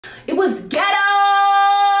was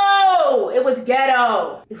ghetto. It was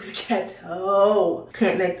ghetto. It was ghetto.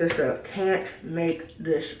 Can't make this up. Can't make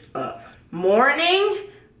this up. Morning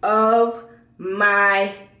of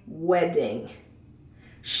my wedding,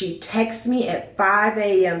 she texts me at 5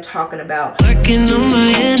 a.m. talking about working on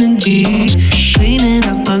my energy, cleaning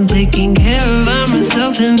up, I'm taking care of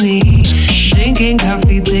myself and me. Drinking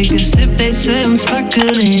coffee, take a sip, they say I'm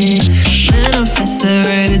sparkling. Manifest it,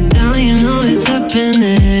 write it down, you know it's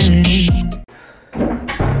happening.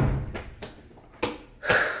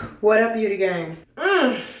 What up, beauty gang?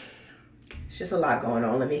 It's just a lot going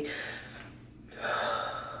on. Let me...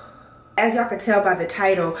 As y'all can tell by the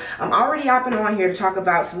title, I'm already hopping on here to talk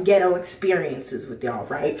about some ghetto experiences with y'all,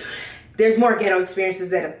 right? There's more ghetto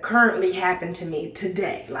experiences that have currently happened to me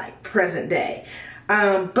today, like present day.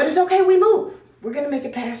 But it's okay, we move. We're gonna make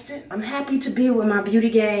it past it. I'm happy to be with my beauty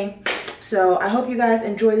gang. So I hope you guys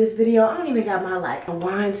enjoy this video. I don't even got my like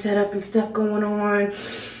wine set up and stuff going on.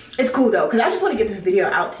 It's cool though, because I just want to get this video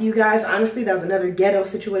out to you guys. Honestly, that was another ghetto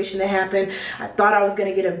situation that happened. I thought I was going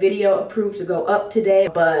to get a video approved to go up today,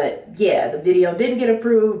 but yeah, the video didn't get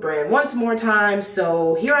approved, ran once more time.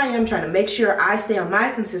 So here I am trying to make sure I stay on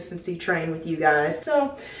my consistency train with you guys.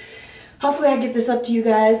 So hopefully I get this up to you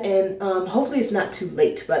guys, and hopefully it's not too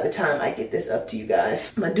late by the time I get this up to you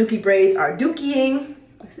guys. My dookie braids are dookieing.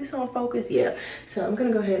 Is this on focus? Yeah. So I'm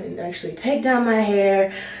gonna go ahead and actually take down my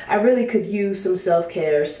hair. I really could use some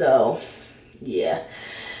self-care, so yeah.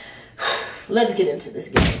 Let's get into this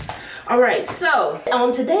game. All right, so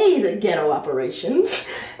on today's ghetto operations,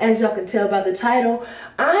 as y'all can tell by the title,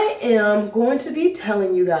 I am going to be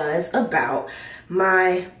telling you guys about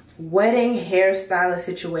my wedding hairstylist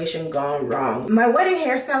situation gone wrong. My wedding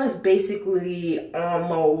hairstylist basically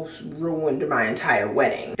almost ruined my entire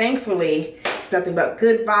wedding. Thankfully, it's nothing but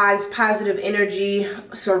good vibes, positive energy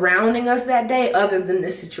surrounding us that day other than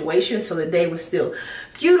this situation. So the day was still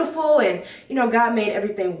beautiful and, you know, God made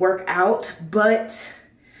everything work out, but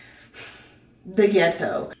the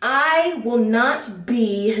ghetto. I will not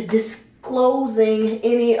be disclosing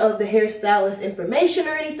any of the hairstylist information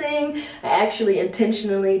or anything. I actually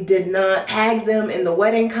intentionally did not tag them in the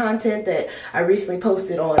wedding content that I recently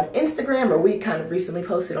posted on Instagram, or we kind of recently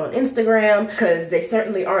posted on Instagram, because they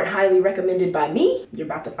certainly aren't highly recommended by me. You're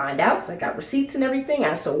about to find out, because I got receipts and everything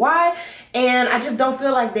as to why, and I just don't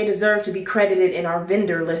feel like they deserve to be credited in our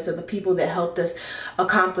vendor list of the people that helped us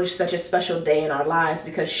accomplish such a special day in our lives,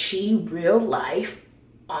 because she real life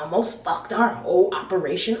almost fucked our whole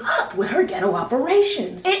operation up with her ghetto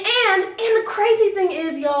operations. And the crazy thing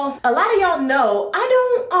is, y'all, a lot of y'all know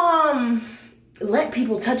I don't let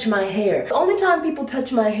people touch my hair. The only time people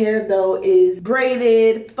touch my hair though is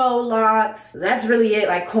braided, faux locks. That's really it,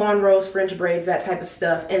 like cornrows, French braids, that type of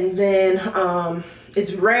stuff. And then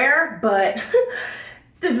it's rare, but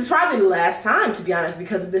this is probably the last time, to be honest,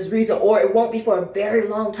 because of this reason, or it won't be for a very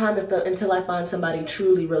long time until I find somebody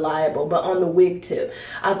truly reliable. But on the wig tip,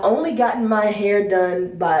 I've only gotten my hair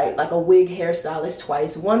done by like a wig hairstylist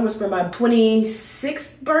twice. One was for my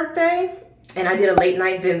 26th birthday, and I did a late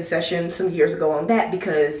night Vin session some years ago on that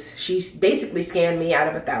because she basically scammed me out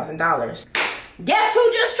of $1,000. Guess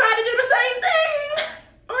who just tried to do the same thing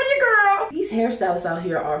on your girl? These hairstylists out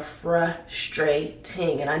here are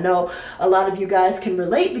frustrating, and I know a lot of you guys can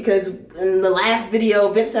relate, because in the last video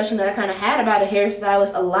event session that I kind of had about a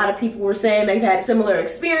hairstylist, a lot of people were saying they've had similar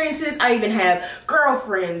experiences. I even have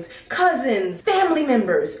girlfriends, cousins, family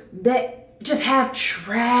members that just have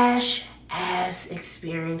trash ass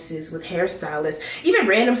experiences with hairstylists, even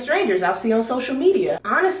random strangers I'll see on social media.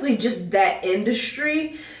 Honestly, just that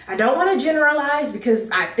industry, I don't want to generalize because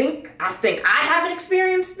I think I haven't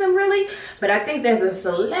experienced them really, but I think there's a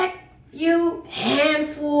select few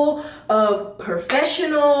handful of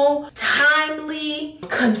professional, timely,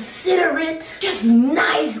 considerate, just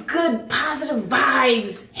nice, good, positive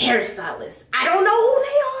vibes hairstylists. I don't know who they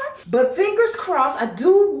are, but fingers crossed, I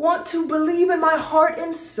do want to believe in my heart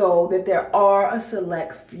and soul that there are a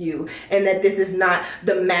select few and that this is not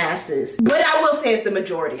the masses. But I will say it's the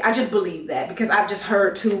majority. I just believe that because I've just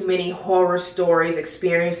heard too many horror stories,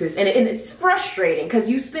 experiences, and it's frustrating because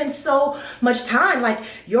you spend so much time, like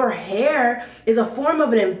your hair is a form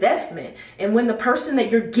of an investment. And when the person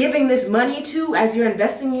that you're giving this money to as you're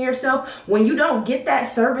investing in yourself, when you don't get that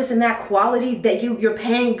service and that quality that you're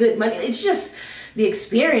paying good money, it's just, the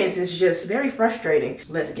experience is just very frustrating.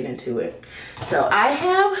 Let's get into it. So I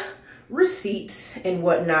have receipts and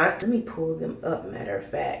whatnot. Let me pull them up, matter of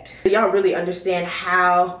fact. Y'all really understand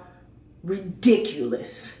how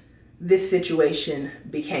ridiculous this situation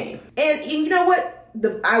became. And you know what?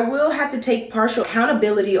 I will have to take partial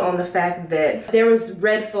accountability on the fact that there was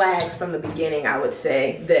red flags from the beginning, I would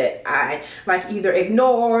say, that I like either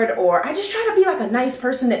ignored, or I just try to be like a nice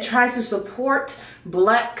person that tries to support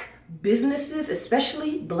Black businesses,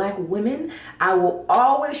 especially Black women. I will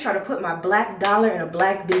always try to put my Black dollar in a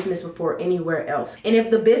Black business before anywhere else. And if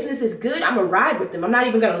the business is good, I'm gonna ride with them. I'm not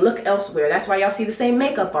even gonna look elsewhere. That's why y'all see the same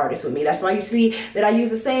makeup artist with me. That's why you see that I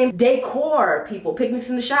use the same decor people. Picnics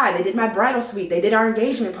in the Shy. They did my bridal suite. They did our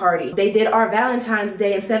engagement party. They did our Valentine's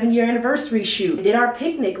Day and 7-year anniversary shoot. They did our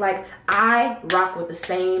picnic. Like, I rock with the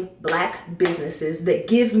same Black businesses that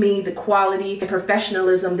give me the quality and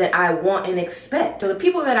professionalism that I want and expect. So the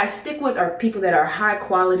people that I stick with are people that are high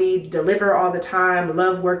quality, deliver all the time,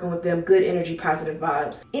 love working with them, good energy, positive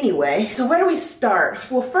vibes. Anyway, so where do we start?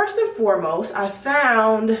 Well, first and foremost, I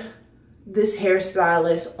found this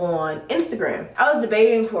hairstylist on Instagram. I was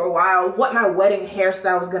debating for a while what my wedding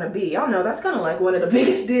hairstyle was gonna be. Y'all know that's kind of like one of the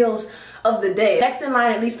biggest deals of the day. Next in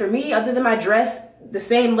line, at least for me, other than my dress, the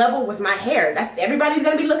same level was my hair. Everybody's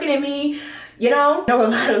gonna be looking at me, you know? A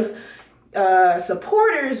lot of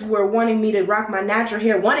supporters were wanting me to rock my natural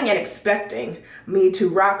hair, wanting and expecting me to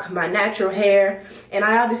rock my natural hair, and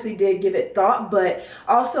I obviously did give it thought. But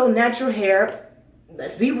also, natural hair,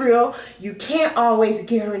 let's be real, you can't always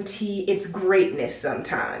guarantee its greatness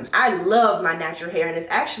sometimes. I love my natural hair, and it's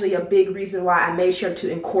actually a big reason why I made sure to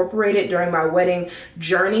incorporate it during my wedding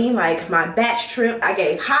journey. Like my batch trip, I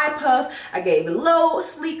gave high puff, I gave low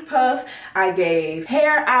sleek puff, I gave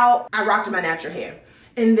hair out, I rocked my natural hair.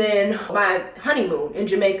 And then my honeymoon in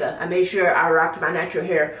Jamaica, I made sure I rocked my natural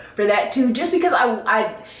hair for that too, just because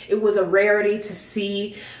it was a rarity to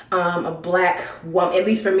see a Black woman. At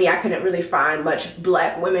least for me, I couldn't really find much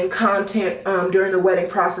Black women content during the wedding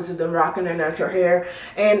process of them rocking their natural hair.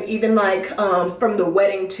 And even like from the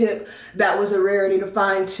wedding tip, that was a rarity to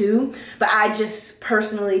find too. But I just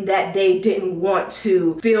personally that day didn't want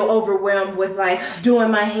to feel overwhelmed with like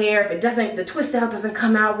doing my hair. If it doesn't, the twist out doesn't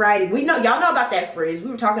come out right. We know, y'all know about that frizz. We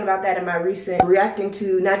were talking about that in my recent reacting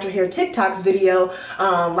to natural hair TikToks video,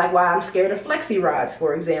 like why I'm scared of flexi rods,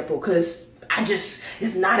 for example, because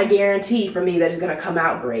it's not a guarantee for me that it's gonna come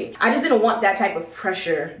out great. I just didn't want that type of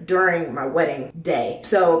pressure during my wedding day.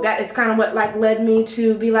 So that is kind of what like led me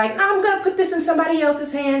to be like, no, I'm gonna put this in somebody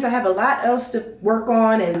else's hands. I have a lot else to work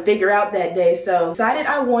on and figure out that day. So decided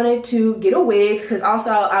I wanted to get a wig, because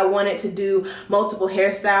also I wanted to do multiple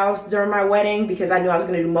hairstyles during my wedding, because I knew I was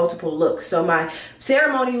gonna do multiple looks. So my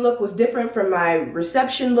ceremony look was different from my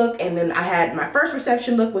reception look, and then I had my first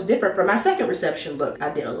reception look was different from my second reception look. I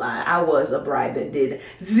did a lot. I was a bride that did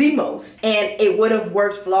the most, and it would have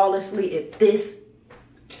worked flawlessly if this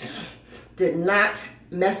did not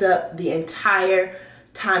mess up the entire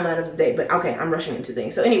timeline of the day. But okay, I'm rushing into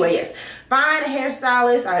things. So anyway, yes, find a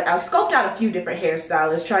hairstylist. I scoped out a few different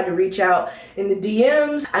hairstylists, tried to reach out in the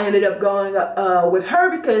DMs. I ended up going with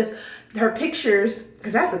her because her pictures,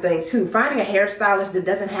 because that's the thing too, finding a hairstylist that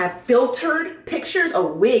doesn't have filtered pictures, a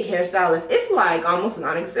wig hairstylist, it's like almost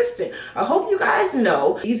non-existent. I hope you guys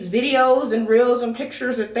know these videos and reels and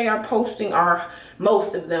pictures that they are posting are,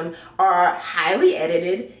 most of them are highly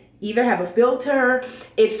edited, either have a filter,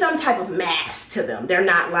 it's some type of mask to them. They're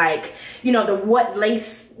not like, you know, the what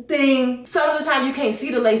lace thing. Some of the time you can't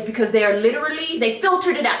see the lace because they are literally, they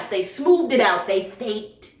filtered it out, they smoothed it out, they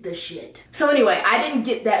faked the shit. So anyway, I didn't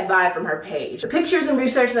get that vibe from her page. The pictures and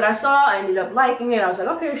research that I saw, I ended up liking it. I was like,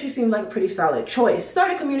 okay, she seemed like a pretty solid choice.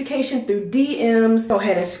 Started communication through DMs. Go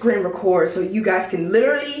ahead and screen record so you guys can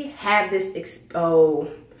literally have this,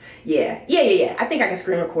 yeah. I think I can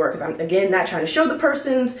screen record because I'm, again, not trying to show the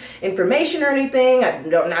person's information or anything. I'm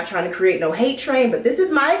not trying to create no hate train, but this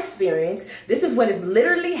is my experience. This is what has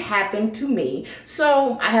literally happened to me.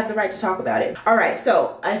 So I have the right to talk about it. All right,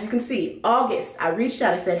 so as you can see, August, I reached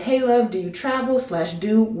out. I said, hey, love, do you travel /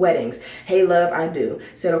 do weddings? Hey, love, I do.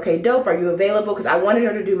 Said, okay, dope, are you available? Because I wanted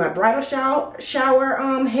her to do my bridal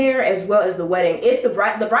shower hair as well as the wedding. If the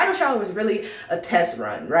bridal shower was really a test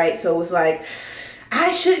run, right? So it was like,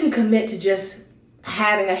 I shouldn't commit to just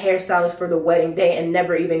having a hairstylist for the wedding day and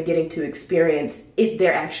never even getting to experience if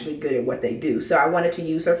they're actually good at what they do. So I wanted to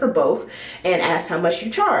use her for both and asked how much you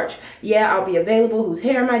charge. Yeah, I'll be available. Whose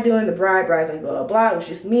hair am I doing? The bride's like, blah, blah, blah. It was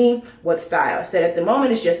just me. What style? I said at the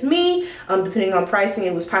moment it's just me. Depending on pricing,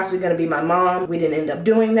 it was possibly going to be my mom. We didn't end up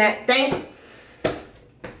doing that.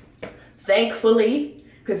 Thankfully,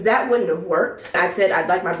 because that wouldn't have worked. I said I'd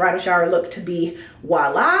like my bridal shower look to be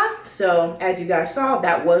voila. So as you guys saw,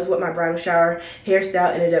 that was what my bridal shower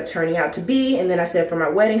hairstyle ended up turning out to be. And then I said for my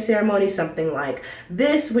wedding ceremony, something like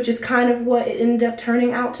this, which is kind of what it ended up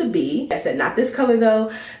turning out to be. I said not this color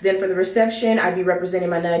though. Then for the reception, I'd be representing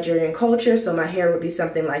my Nigerian culture, so my hair would be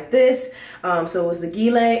something like this. So it was the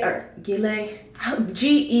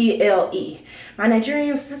G-E-L-E. My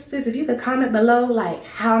Nigerian sisters, if you could comment below like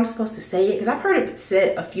how I'm supposed to say it, because I've heard it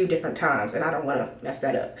said a few different times and I don't want to mess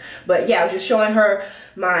that up. But yeah, I was just showing her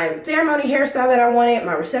my ceremony hairstyle that I wanted,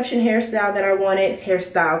 my reception hairstyle that I wanted,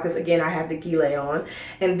 hairstyle because again I have the gile on,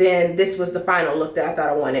 and then this was the final look that I thought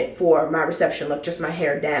I wanted for my reception look, just my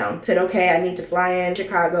hair down. Said okay, I need to fly in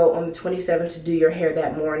Chicago on the 27th to do your hair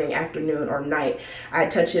that morning, afternoon, or night. I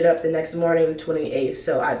touch it up the next morning, the 28th,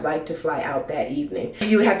 so I'd like to fly out that evening.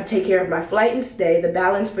 You would have to take care of my flight and stay. The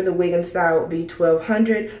balance for the wig and style would be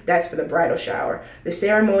 $1,200. That's for the bridal shower. The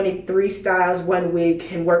ceremony, 3 styles, 1 wig,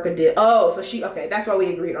 and work a deal. Oh, so she, okay, that's why we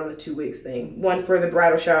agreed on the 2 wigs thing. 1 for the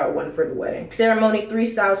bridal shower, 1 for the wedding. Ceremony, 3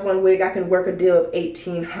 styles, 1 wig. I can work a deal of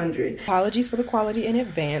 $1,800. Apologies for the quality in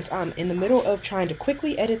advance. I'm in the middle of trying to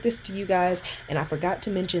quickly edit this to you guys, and I forgot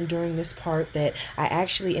to mention during this part that I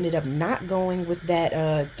actually ended up not going with that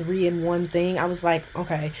 3-in-1 thing. I was like,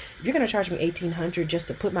 okay, if you're gonna charge me $1,800 just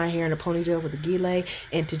to put my hair in a ponytail with a gile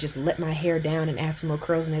and to just let my hair down and add some more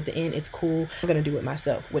curls in at the end, it's cool. I'm gonna do it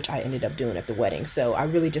myself, which I ended up doing at the wedding. So I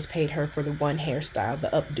really just paid her for the 1 hairstyle, the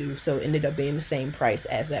updo, so it ended up being the same price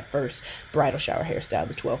as that first bridal shower hairstyle,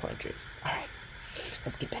 the $1,200. All right,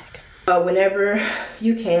 let's get back. Whenever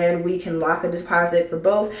you can, we can lock a deposit for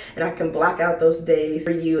both, and I can block out those days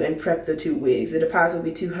for you and prep the 2 wigs. The deposit will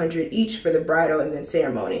be $200 each for the bridal and then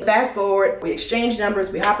ceremony. Fast forward, we exchange numbers,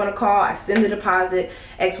 we hop on a call, I send the deposit,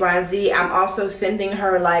 X, Y, and Z. I'm also sending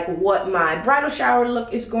her like what my bridal shower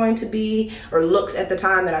look is going to be, or looks at the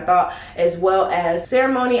time that I thought, as well as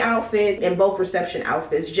ceremony outfit and both reception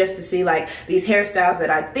outfits, just to see like these hairstyles that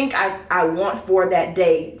I think I want for that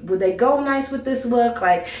day. Would they go nice with this look?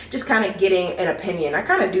 Like just kind of getting an opinion. I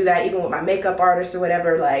kind of do that even with my makeup artist or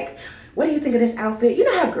whatever. Like, what do you think of this outfit? You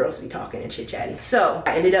know how girls be talking and chit-chatting. So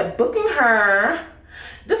I ended up booking her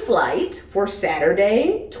the flight for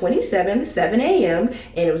Saturday 27th 7 a.m.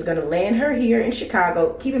 and it was gonna land her here in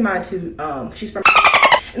Chicago. Keep in mind too, she's from,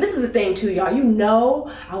 and this is the thing too, y'all, you know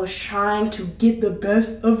I was trying to get the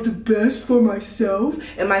best of the best for myself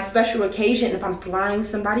and my special occasion. If I'm flying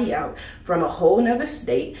somebody out from a whole nother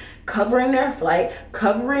state, covering their flight,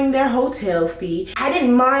 covering their hotel fee, I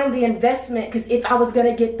didn't mind the investment, because if I was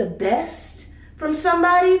gonna get the best from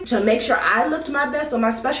somebody to make sure I looked my best on my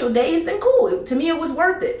special days, then cool. To me, it was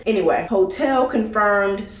worth it. Anyway, hotel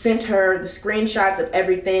confirmed, sent her the screenshots of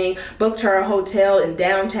everything, booked her a hotel in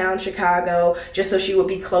downtown Chicago just so she would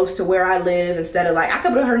be close to where I live, instead of like, I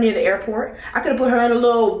could put her near the airport. I could have put her in a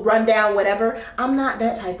little rundown, whatever. I'm not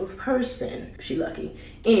that type of person. She lucky.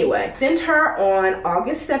 Anyway, sent her on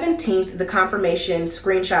August 17th the confirmation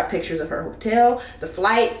screenshot pictures of her hotel, the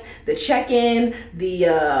flights, the check-in, the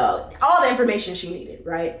all the information she needed,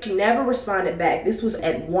 right? She never responded back. This was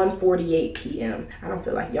at 1:48 p.m. I don't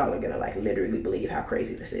feel like y'all are gonna like literally believe how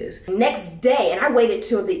crazy this is. Next day, and I waited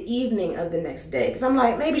till the evening of the next day, because I'm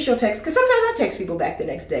like, maybe she'll text, because sometimes I text people back the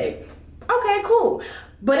next day. Okay, cool.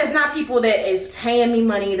 But it's not people that is paying me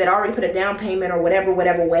money that already put a down payment or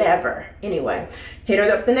whatever. Anyway, hit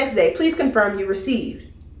her up the next day. Please confirm you received.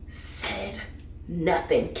 Said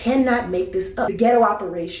nothing. Cannot make this up. The ghetto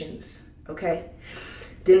operations, okay?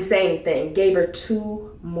 Didn't say anything. Gave her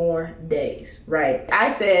 2 more days, right?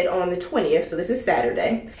 I said on the 20th, so this is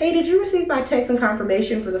Saturday, hey, did you receive my text and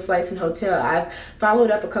confirmation for the flights and hotel? I've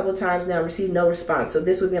followed up a couple times now, received no response, so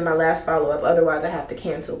this would be my last follow-up. Otherwise, I have to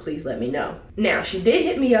cancel. Please let me know. Now, she did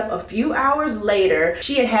hit me up a few hours later.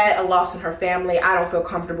 She had had a loss in her family. I don't feel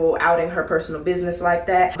comfortable outing her personal business like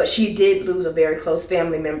that, but she did lose a very close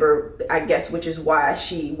family member, I guess, which is why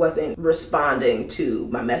she wasn't responding to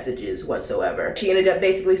my messages whatsoever. She ended up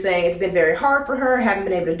basically saying it's been very hard for her, haven't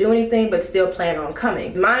been able to do anything, but still plan on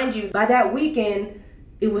coming. Mind you, by that weekend,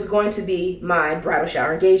 it was going to be my bridal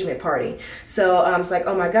shower engagement party. So I was like,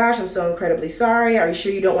 oh my gosh, I'm so incredibly sorry. Are you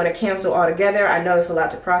sure you don't want to cancel altogether? I know it's a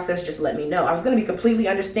lot to process, just let me know. I was gonna be completely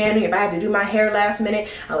understanding if I had to do my hair last minute.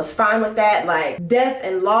 I was fine with that. Like death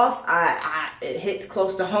and loss, I it hits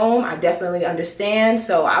close to home, I definitely understand.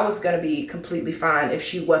 So I was gonna be completely fine if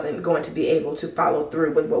she wasn't going to be able to follow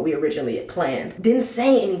through with what we originally had planned. Didn't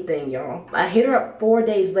say anything, y'all. I hit her up 4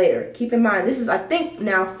 days later. Keep in mind, this is, I think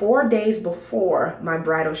now 4 days before my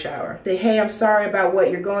bridal shower. Say, hey, I'm sorry about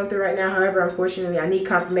what you're going through right now. However, unfortunately, I need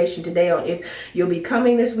confirmation today on if you'll be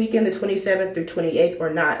coming this weekend, the 27th through 28th,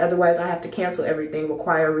 or not. Otherwise, I have to cancel everything,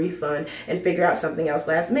 require a refund, and figure out something else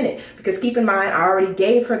last minute. Because keep in mind, I already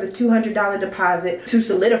gave her the $200 deposit to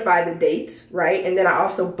solidify the dates, right? And then I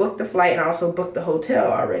also booked the flight and I also booked the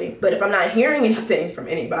hotel already. But if I'm not hearing anything from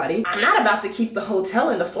anybody, I'm not about to keep the hotel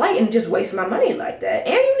and the flight and just waste my money like that.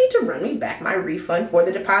 And you need to run me back my refund for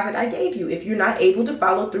the deposit I gave you if you're not able to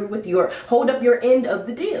follow through with your, hold up your end of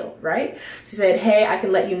the deal, right? She said, hey, I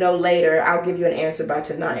can let you know later. I'll give you an answer by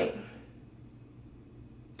tonight.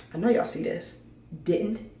 I know y'all see this.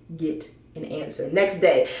 Didn't get an answer. Next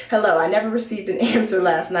day, hello, I never received an answer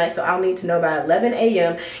last night, so I'll need to know by 11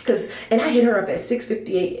 a.m. and I hit her up at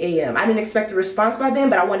 6:58 a.m. I didn't expect a response by then,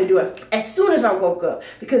 but I wanted to do it as soon as I woke up,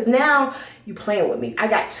 because now you playing with me. I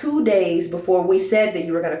got 2 days before we said that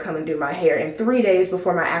you were gonna come and do my hair, and 3 days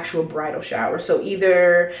before my actual bridal shower. So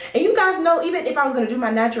either, and you guys know, even if I was gonna do my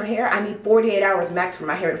natural hair, I need 48 hours max for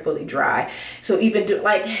my hair to fully dry. So even do,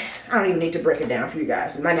 like, I don't even need to break it down for you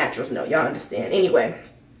guys. My naturals know, y'all understand. Anyway,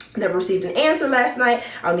 never received an answer last night.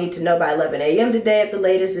 I'll need to know by 11 a.m. today at the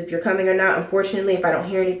latest if you're coming or not. Unfortunately, if I don't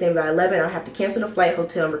hear anything by 11, I'll have to cancel the flight,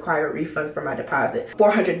 hotel, and require a refund for my deposit.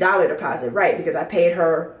 $400 deposit, right? Because I paid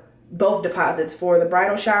her both deposits for the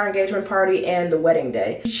bridal shower, engagement party, and the wedding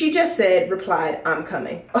day. She just replied, I'm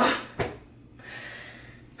coming. Oh.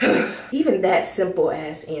 Even that simple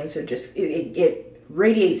ass answer just, it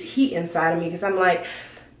radiates heat inside of me, because I'm like,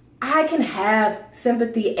 I can have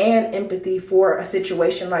sympathy and empathy for a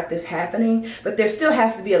situation like this happening, but there still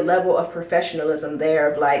has to be a level of professionalism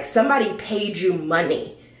there of like, somebody paid you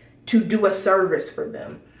money to do a service for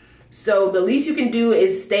them. So the least you can do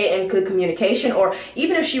is stay in good communication. Or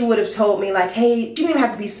even if she would have told me like, hey, she didn't even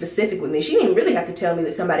have to be specific with me. She didn't really have to tell me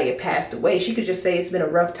that somebody had passed away. She could just say it's been a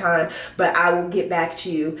rough time, but I will get back to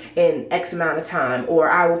you in X amount of time, or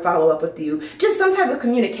I will follow up with you. Just some type of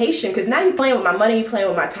communication, because now you're playing with my money, you're playing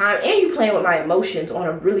with my time, and you're playing with my emotions on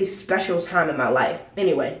a really special time in my life.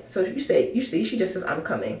 Anyway, so you see, she just says, I'm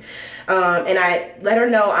coming. And I let her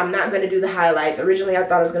know I'm not going to do the highlights. Originally, I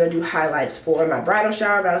thought I was going to do highlights for my bridal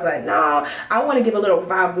shower, but I was like, no, I want to give a little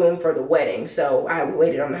vavoom for the wedding. So I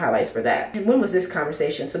waited on the highlights for that. And when was this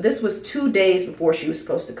conversation? So this was 2 days before she was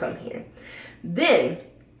supposed to come here. Then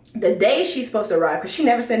the day she's supposed to arrive, because she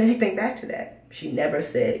never said anything back to that. She never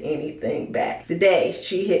said anything back. The day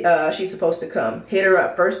she's supposed to come, hit her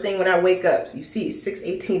up. First thing when I wake up, you see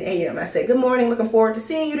 6:18 a.m. I said, good morning, looking forward to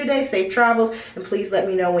seeing you today. Safe travels, and please let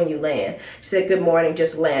me know when you land. She said, good morning,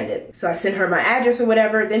 just landed. So I sent her my address or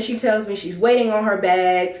whatever. Then she tells me she's waiting on her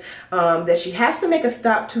bags, that she has to make a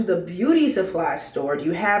stop to the beauty supply store. Do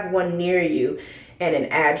you have one near you? And an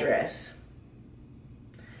address.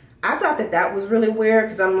 I thought that that was really weird,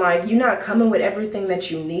 because I'm like, you're not coming with everything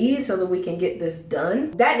that you need so that we can get this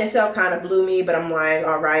done. That in itself kind of blew me, but I'm like,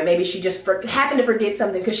 all right, maybe she just happened to forget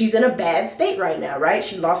something, because she's in a bad state right now, right?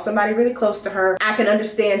 She lost somebody really close to her. I can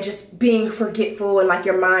understand just being forgetful and like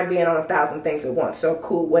your mind being on 1,000 things at once. So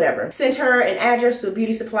cool, whatever. Sent her an address to a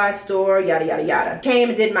beauty supply store, yada, yada, yada. Came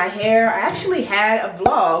and did my hair. I actually had a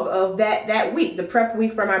vlog of that week, the prep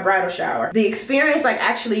week for my bridal shower. The experience, like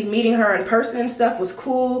actually meeting her in person and stuff, was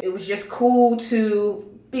cool. It was just cool to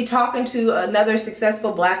be talking to another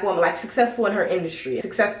successful Black woman, like successful in her industry,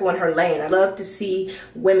 successful in her lane. I love to see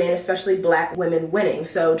women, especially Black women, winning.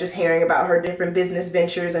 So just hearing about her different business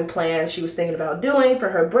ventures and plans she was thinking about doing for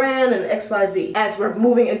her brand and XYZ. As we're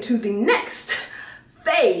moving into the next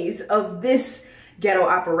phase of this ghetto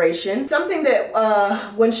operation, something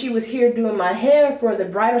that when she was here doing my hair for the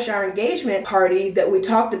bridal shower engagement party that we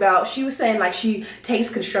talked about, she was saying like she takes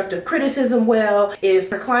constructive criticism well.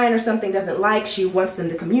 If her client or something doesn't like, she wants them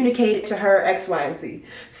to communicate it to her, X, Y, and Z.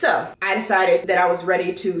 So I decided that I was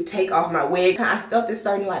ready to take off my wig. I felt it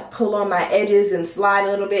starting to like pull on my edges and slide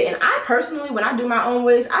a little bit. And I personally, when I do my own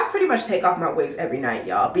wigs, I pretty much take off my wigs every night,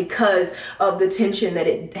 y'all, because of the tension that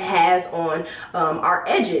it has on our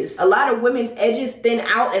edges. A lot of women's edges thin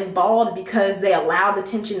out and bald because they allow the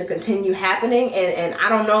tension to continue happening, and I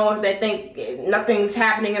don't know if they think nothing's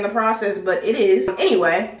happening in the process, but it is.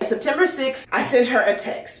 Anyway, September 6th, I sent her a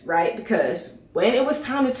text, right? Because when it was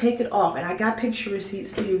time to take it off, and I got picture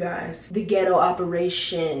receipts for you guys, the ghetto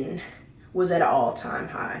operation was at an all-time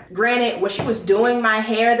high. Granted, when she was doing my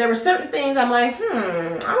hair, there were certain things I'm like, I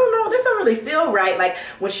don't know, this don't really feel right. Like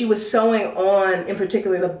when she was sewing on, in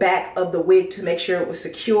particular, the back of the wig to make sure it was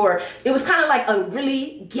secure, it was kind of like a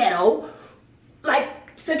really ghetto, like,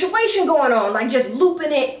 situation going on, like just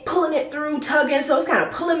looping it, pulling it through, tugging. So it's kind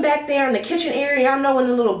of pulling back there in the kitchen area. Y'all know when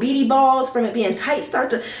the little beady balls from it being tight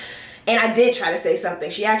start to... And I did try to say something.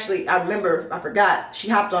 She actually, I remember, I forgot, she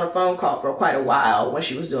hopped on a phone call for quite a while when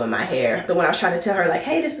she was doing my hair. So when I was trying to tell her like,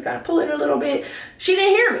 hey, this is gonna pull it a little bit, she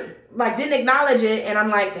didn't hear me. Like, didn't acknowledge it. And I'm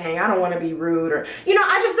like, dang, I don't want to be rude, or, you know,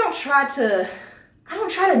 I just don't try to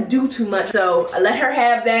do too much. So I let her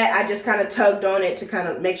have that. I just kind of tugged on it to kind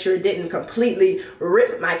of make sure it didn't completely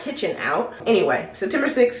rip my kitchen out. Anyway, September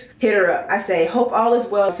 6th, hit her up. I say, hope all is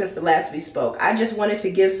well since the last we spoke. I just wanted to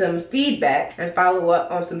give some feedback and follow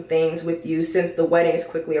up on some things with you since the wedding is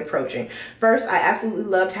quickly approaching. First, I absolutely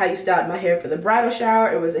loved how you styled my hair for the bridal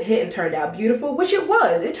shower. It was a hit and turned out beautiful, which it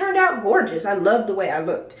was. It turned out gorgeous. I loved the way I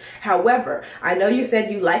looked. However, I know you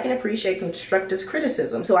said you like and appreciate constructive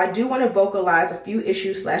criticism, so I do want to vocalize a few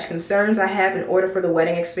issues/concerns I have in order for the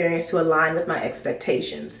wedding experience to align with my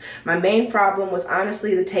expectations. My main problem was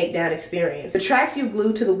honestly the takedown experience. The tracks you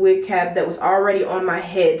glued to the wig cap that was already on my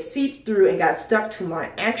head seeped through and got stuck to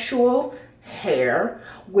my actual hair,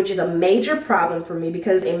 which is a major problem for me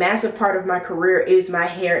because a massive part of my career is my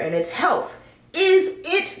hair and its health. Is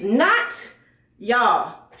it not?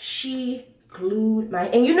 Y'all, she glued my,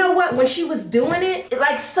 and you know what, when she was doing it,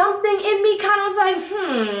 like something in me kind of was like,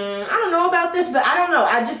 I don't know about this, but I don't know.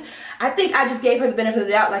 I think I just gave her the benefit of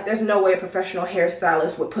the doubt. Like, there's no way a professional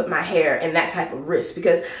hairstylist would put my hair in that type of risk,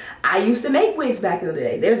 because I used to make wigs back in the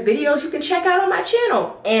day. There's videos you can check out on my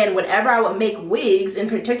channel. And whenever I would make wigs, in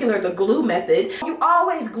particular the glue method, you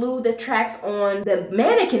always glue the tracks on the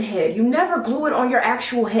mannequin head. You never glue it on your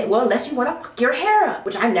actual head. Well, unless you want to fuck your hair up,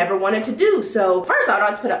 which I never wanted to do. So first I'd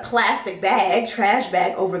always put a plastic bag, trash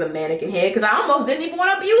bag, over the mannequin head, because I almost didn't even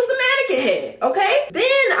want to abuse the mannequin head, okay?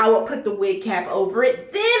 Then I would put the wig cap over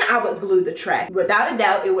it. Then I would glue the track. Without a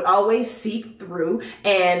doubt, it would always seep through,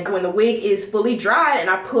 and when the wig is fully dried and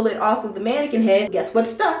I pull it off of the mannequin head, guess what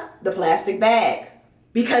stuck? The plastic bag,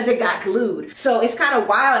 because it got glued. So it's kind of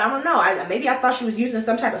wild. I don't know. Maybe I thought she was using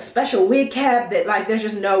some type of special wig cap that, like, there's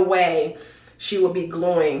just no way she would be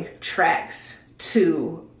gluing tracks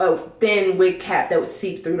to a thin wig cap that would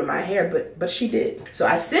seep through to my hair, but she did. So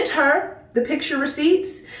I sent her the picture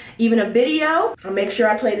receipts, even a video. I'll make sure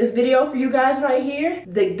I play this video for you guys right here.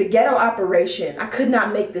 The ghetto operation. I could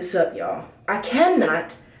not make this up, y'all. I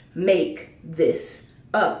cannot make this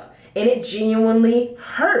up. And it genuinely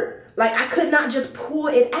hurt. Like, I could not just pull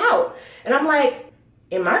it out. And I'm like,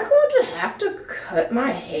 am I going to have to cut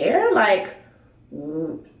my hair? Like,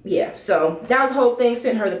 yeah, so that was the whole thing.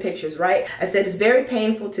 Sent her the pictures, right? I said it's very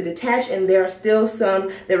painful to detach, and there are still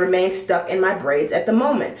some that remain stuck in my braids at the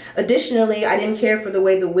moment. Additionally, I didn't care for the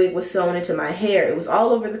way the wig was sewn into my hair. It was all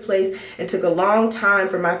over the place and took a long time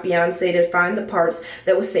for my fiance to find the parts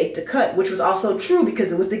that was safe to cut, which was also true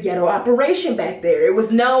because it was the ghetto operation back there. It was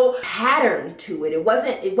no pattern to it. It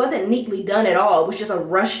wasn't neatly done at all. It was just a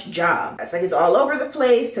rush job. It's like it's all over the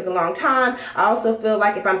place, took a long time. I also feel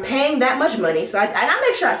like if I'm paying that much money, so I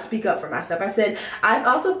make sure I speak up for myself. I said, I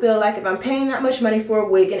also feel like if I'm paying that much money for a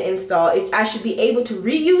wig and install, I should be able to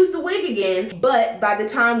reuse the wig again. But by the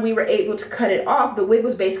time we were able to cut it off, the wig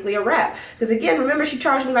was basically a wrap. Because again, remember, she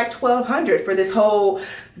charged me like $1,200 for this whole,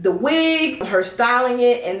 the wig, her styling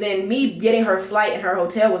it, and then me getting her flight and her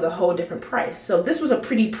hotel was a whole different price. So this was a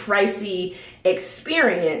pretty pricey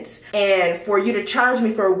experience, and for you to charge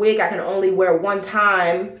me for a wig I can only wear one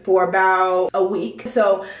time for about a week.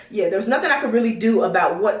 So yeah, there's nothing I could really do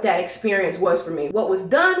about what that experience was for me. What was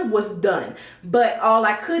done, but all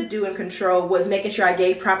I could do and control was making sure I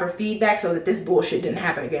gave proper feedback so that this bullshit didn't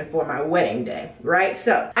happen again for my wedding day, right?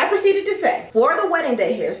 So I proceeded to say, for the wedding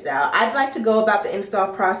day hairstyle, I'd like to go about the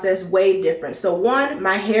install process way different. So 1,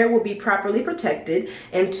 my hair will be properly protected,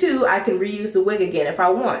 and 2, I can reuse the wig again if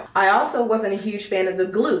I want. I also wasn't a huge fan of the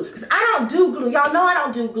glue, because I don't do glue. Y'all know I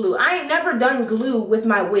don't do glue. I ain't never done glue with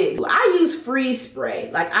my wigs. I use freeze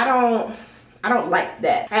spray. Like, I don't like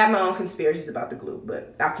that. I have my own conspiracies about the glue,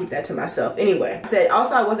 but I'll keep that to myself. Anyway, I said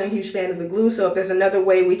also I wasn't a huge fan of the glue, so if there's another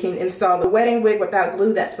way we can install the wedding wig without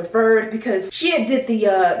glue, that's preferred, because she had did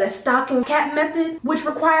the stocking cap method, which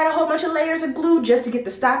required a whole bunch of layers of glue just to get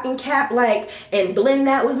the stocking cap, like, and blend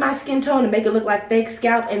that with my skin tone to make it look like fake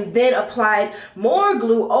scalp, and then applied more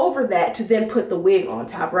glue over that to then put the wig on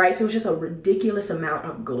top, right? So it was just a ridiculous amount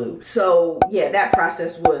of glue. So yeah, that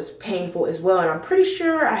process was painful as well, and I'm pretty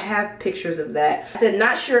sure I have pictures of of that. I said,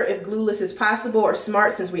 not sure if glueless is possible or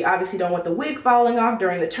smart since we obviously don't want the wig falling off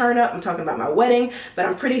during the turn up. I'm talking about my wedding, but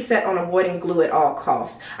I'm pretty set on avoiding glue at all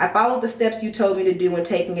costs. I followed the steps you told me to do when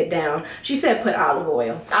taking it down. She said put olive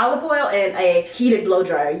oil. Olive oil and a heated blow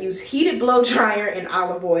dryer. Use heated blow dryer and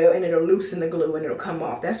olive oil and it'll loosen the glue and it'll come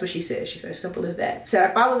off. That's what she said. She said, simple as that. Said,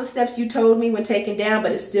 I followed the steps you told me when taking down,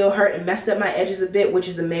 but it still hurt and messed up my edges a bit, which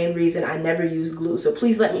is the main reason I never use glue. So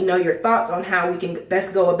please let me know your thoughts on how we can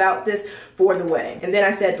best go about this for the wedding. And then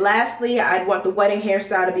I said, lastly, I'd want the wedding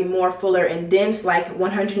hairstyle to be more fuller and dense, like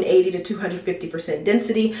 180 to 250%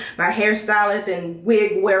 density. My hairstylist and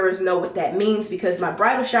wig wearers know what that means because my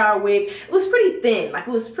bridal shower wig, it was pretty thin. Like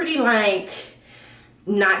it was pretty like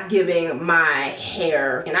not giving my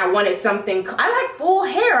hair, and I wanted something. I like full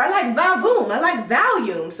hair, I like volume, I like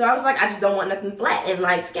volume, so I was like, I just don't want nothing flat and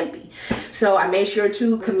like skimpy. So I made sure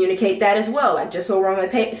to communicate that as well, like just so we're on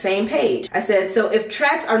the same page. I said, so if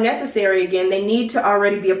tracks are necessary again, they need to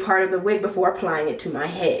already be a part of the wig before applying it to my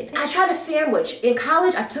head. I try to sandwich. In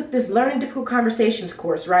college, I took this learning difficult conversations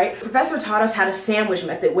course, right? The professor taught us how to sandwich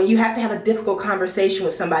method. When you have to have a difficult conversation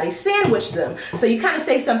with somebody, sandwich them. So you kind of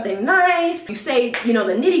say something nice, you say, you know,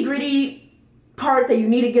 the nitty gritty part that you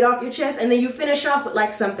need to get off your chest, and then you finish off with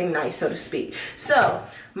like something nice, so to speak. So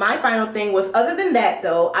my final thing was, other than that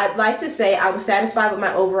though, I'd like to say I was satisfied with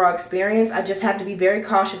my overall experience. I just have to be very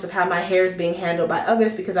cautious of how my hair is being handled by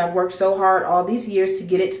others because I've worked so hard all these years to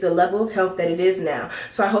get it to the level of health that it is now.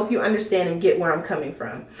 So I hope you understand and get where I'm coming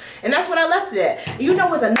from. And that's what I left it at. You know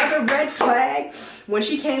what's another red flag? When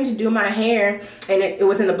she came to do my hair and it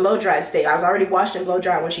was in the blow dry state, I was already washed and blow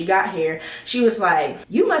dry when she got here. She was like,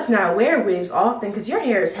 you must not wear wigs often because your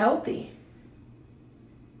hair is healthy.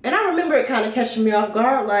 And I remember it kind of catching me off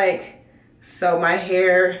guard, like, so my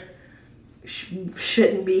hair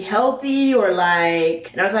shouldn't be healthy, or like,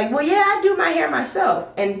 and I was like, well, yeah, I do my hair myself.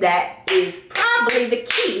 And that is probably the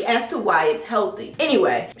key as to why it's healthy.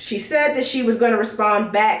 Anyway, she said that she was going to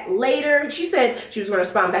respond back later. She said she was going to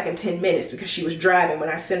respond back in 10 minutes because she was driving when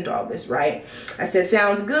I sent all this, right? I said,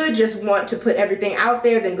 sounds good. Just want to put everything out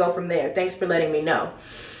there, then go from there. Thanks for letting me know.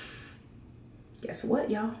 Guess what,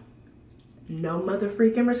 y'all? No mother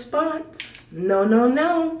freaking response. No, no,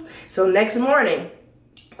 no. So next morning,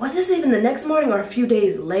 was this even the next morning or a few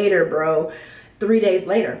days later, bro? 3 days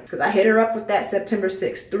later, because I hit her up with that September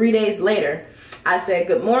 6th. 3 days later, I said,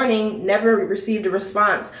 good morning, never received a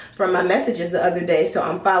response from my messages the other day, so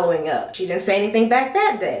I'm following up. She didn't say anything back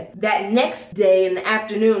that day. That next day in the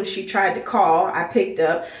afternoon, she tried to call. I picked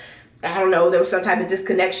up. I don't know, there was some type of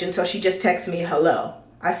disconnection, so she just texted me, hello.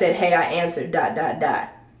 I said, hey, I answered, ...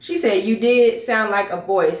 She said, you did sound like a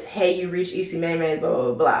voice. Hey, you reached Isimeme, blah,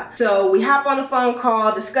 blah, blah. So we hop on the phone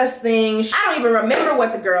call, discuss things. I don't even remember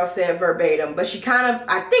what the girl said verbatim, but she kind of,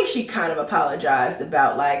 I think she kind of apologized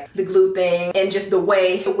about like the glue thing and just the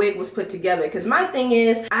way the wig was put together. Because my thing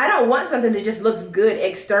is, I don't want something that just looks good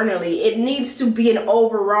externally. It needs to be an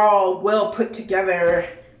overall well put together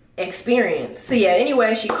experience. So yeah,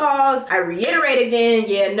 anyway, she calls. I reiterate again,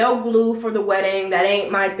 yeah, no glue for the wedding. That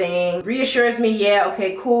ain't my thing. Reassures me, yeah,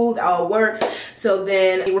 okay, cool, that all works. So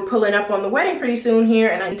then we're pulling up on the wedding pretty soon here,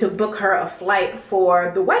 and I need to book her a flight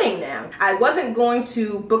for the wedding now. I wasn't going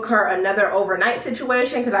to book her another overnight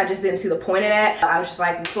situation because I just didn't see the point of that. I was just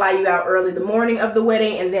like, we'll fly you out early the morning of the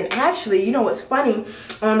wedding. And then actually, you know what's funny?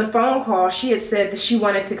 On the phone call, she had said that she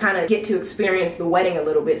wanted to kind of get to experience the wedding a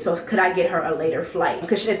little bit. So could I get her a later flight?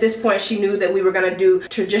 Because at this point, she knew that we were gonna do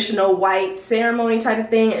traditional white ceremony type of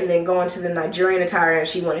thing and then go into the Nigerian attire, and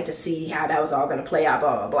she wanted to see how that was all gonna play out,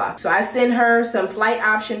 blah, blah, blah. So I sent her some flight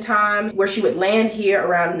option times where she would land here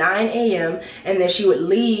around 9 a.m. and then she would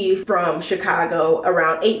leave from Chicago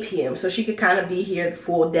around 8 p.m. so she could kind of be here the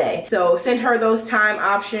full day. So sent her those time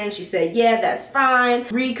options. She said, yeah, that's fine.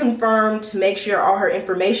 Reconfirmed to make sure all her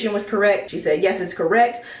information was correct. She said, yes, it's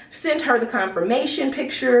correct. Sent her the confirmation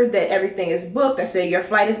picture that everything is booked. I said, your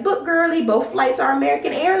flight is booked, girly. Both flights are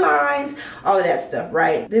American Airlines. All of that stuff,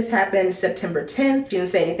 right? This happened September 10th. She didn't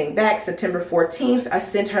say anything back. September 14th, I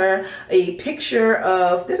sent her a picture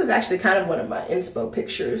of, this is actually kind of one of my inspo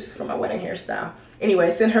pictures for my wedding hairstyle.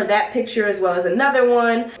 Anyway, sent her that picture as well as another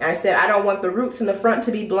one. I said, I don't want the roots in the front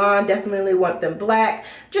to be blonde, definitely want them black.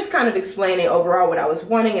 Just kind of explaining overall what I was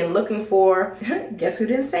wanting and looking for. Guess who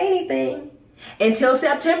didn't say anything? Until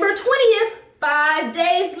September 20th, 5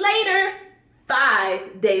 days later.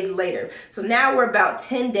 5 days later. So now we're about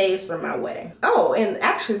 10 days from my wedding. Oh, and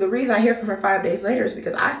actually the reason I hear from her 5 days later is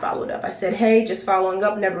because I followed up. I said, hey, just following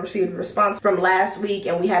up, never received a response from last week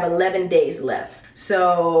and we have 11 days left.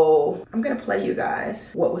 So I'm gonna play you guys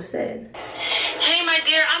what was said. Hey, my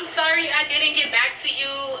dear, I'm sorry I didn't get back to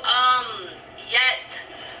you yet.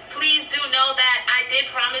 please do know that I did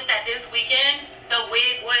promise that this weekend the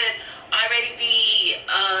wig would already be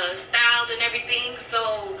styled and everything.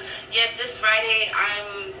 So yes, this Friday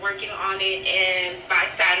I'm working on it, and by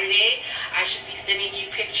Saturday I should be sending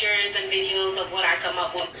you pictures and videos of what I come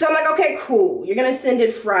up with. So I'm like, okay, cool, you're gonna send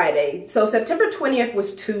it Friday. So September 20th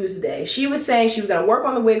was Tuesday. She was saying she was gonna work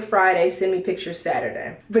on the wig Friday, send me pictures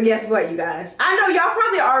Saturday. But guess what, you guys? I know y'all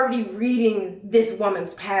probably already reading this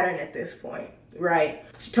woman's pattern at this point, right?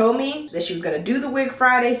 She told me that she was gonna do the wig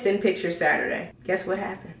Friday, send pictures Saturday. Guess what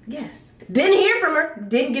happened? Yes. Didn't hear from her,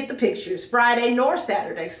 didn't get the pictures Friday nor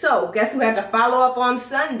Saturday. So guess who had to follow up on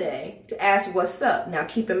Sunday to ask what's up? Now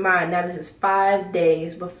keep in mind, now this is 5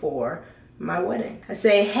 days before my wedding. I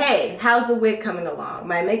say, hey, how's the wig coming along?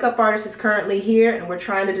 My makeup artist is currently here and we're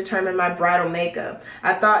trying to determine my bridal makeup.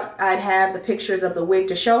 I thought I'd have the pictures of the wig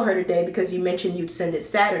to show her today because you mentioned you'd send it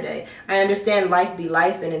Saturday. I understand life be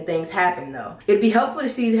lifing and things happen though. It'd be helpful to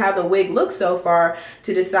see how the wig looks so far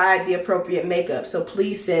to decide the appropriate makeup, so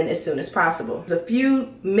please send as soon as possible. A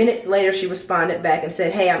few minutes later she responded back and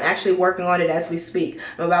said, hey, I'm actually working on it as we speak.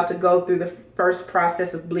 I'm about to go through the first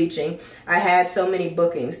process of bleaching. I had so many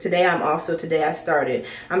bookings. Today I started.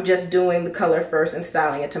 I'm just doing the color first and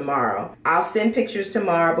styling it tomorrow. I'll send pictures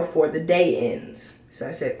tomorrow before the day ends. So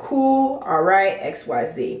I said, cool, all right,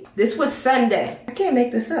 XYZ. This was Sunday. I can't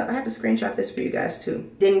make this up. I have to screenshot this for you guys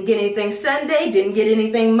too. Didn't get anything Sunday, didn't get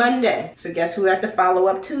anything Monday. So guess who had to follow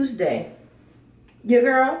up Tuesday? Your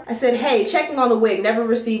girl. I said, hey, checking on the wig, never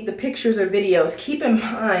received the pictures or videos. Keep in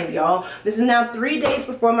mind, y'all, this is now 3 days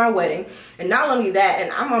before my wedding. And not only that,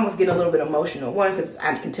 and I'm almost getting a little bit emotional. One, because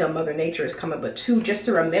I can tell Mother Nature is coming, but two, just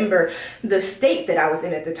to remember the state that I was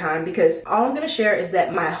in at the time, because all I'm gonna share is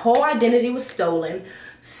that my whole identity was stolen.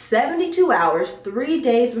 72 hours, 3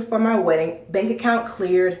 days before my wedding, bank account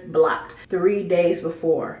cleared, blocked. 3 days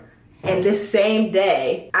before. And this same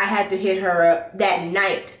day, I had to hit her up that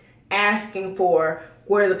night asking for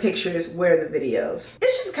where are the pictures, where are the videos.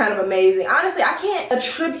 It's just kind of amazing. Honestly, I can't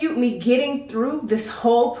attribute me getting through this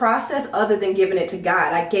whole process other than giving it to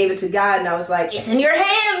God. I gave it to God and I was like, it's in your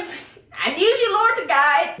hands. I need you, Lord, to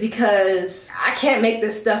guide, because I can't make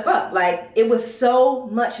this stuff up. Like, it was so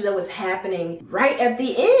much that was happening right at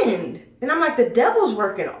the end. And I'm like, the devil's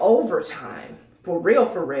working overtime. For real,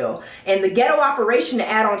 for real. And the ghetto operation to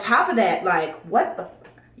add on top of that, like, what the,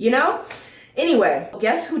 you know? Anyway,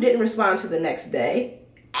 guess who didn't respond to the next day?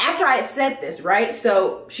 After I had said this, right?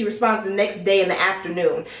 So she responds the next day in the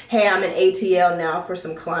afternoon. Hey, I'm in ATL now for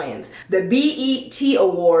some clients. The BET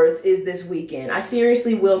Awards is this weekend. I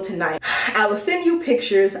seriously will tonight. I will send you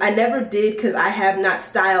pictures. I never did because I have not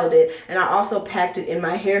styled it. And I also packed it in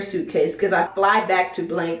my hair suitcase because I fly back to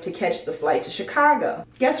blank to catch the flight to Chicago.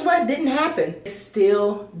 Guess what? Didn't happen. I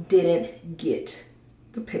still didn't get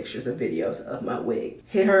the pictures or videos of my wig.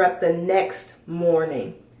 Hit her up the next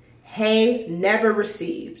morning. Hey, never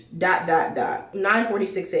received, ...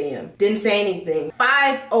 9:46 a.m. Didn't say anything.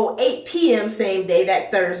 5:08 p.m. same day,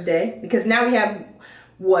 that Thursday, because now we have,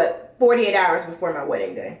 what, 48 hours before my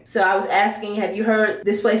wedding day. So I was asking, have you heard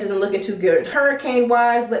this place isn't looking too good hurricane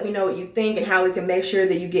wise? Let me know what you think and how we can make sure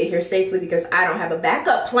that you get here safely, because I don't have a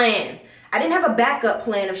backup plan. I didn't have a backup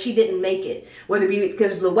plan if she didn't make it, whether it be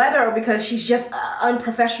because of the weather or because she's just an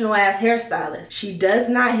unprofessional ass hairstylist. She does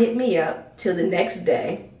not hit me up till the next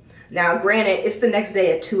day. Now, granted, it's the next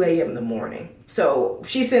day at 2 a.m. in the morning. So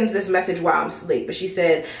she sends this message while I'm asleep, but she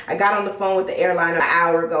said, I got on the phone with the airline an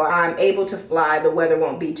hour ago. I'm able to fly. The weather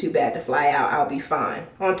won't be too bad to fly out. I'll be fine.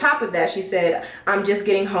 On top of that, she said, I'm just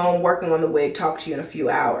getting home, working on the wig. Talk to you in a few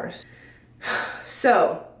hours.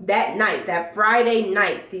 So that night, that Friday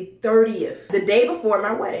night, the 30th, the day before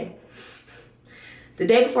my wedding,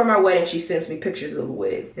 she sends me pictures of the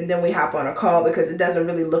wig. And then we hop on a call because it doesn't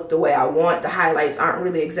really look the way I want. The highlights aren't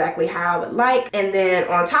really exactly how I would like. And then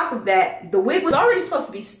on top of that, the wig was already supposed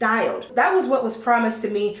to be styled. That was what was promised to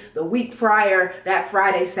me the week prior, that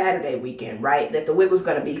Friday, Saturday weekend, right? That the wig was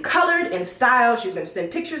gonna be colored and styled. She was gonna send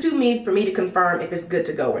pictures to me for me to confirm if it's good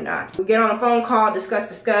to go or not. We get on a phone call,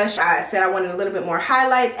 discuss. I said I wanted a little bit more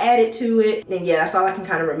highlights added to it. And yeah, that's all I can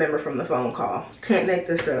kind of remember from the phone call. Can't make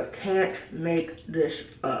this up. Can't make this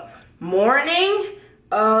up. Morning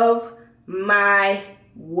of my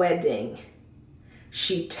wedding,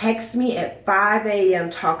 she texts me at 5 a.m.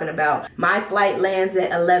 talking about my flight lands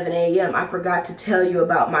at 11 a.m. I forgot to tell you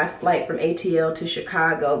about my flight from ATL to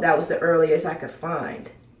Chicago. That was the earliest I could find.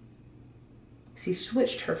 She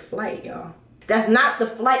switched her flight, y'all. That's not the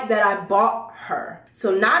flight that I bought her.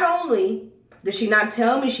 So not only Did she not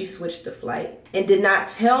tell me she switched the flight? And did not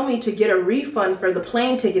tell me to get a refund for the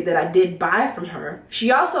plane ticket that I did buy from her?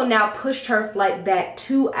 She also now pushed her flight back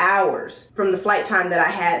 2 hours from the flight time that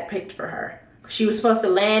I had picked for her. She was supposed to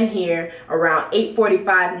land here around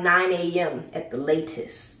 8:45, 9 a.m. at the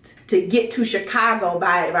latest, to get to Chicago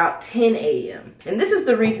by about 10 a.m. And this is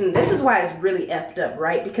the reason, this is why it's really effed up,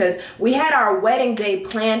 right? Because we had our wedding day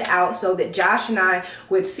planned out so that Josh and I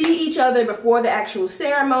would see each other before the actual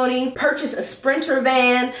ceremony, purchase a Sprinter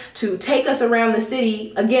van to take us around the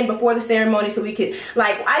city, again, before the ceremony, so we could,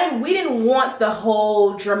 like, we didn't want the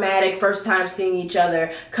whole dramatic first time seeing each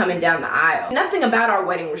other coming down the aisle. Nothing about our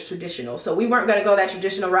wedding was traditional, so we weren't gonna go that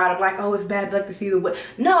traditional route of like, oh, it's bad luck to see the wedding.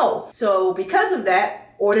 No. So because of that,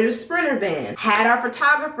 ordered a Sprinter van, had our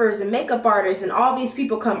photographers and makeup artists and all these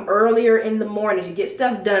people come earlier in the morning to get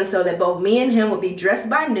stuff done so that both me and him would be dressed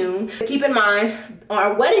by noon. Keep in mind,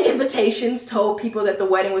 our wedding invitations told people that the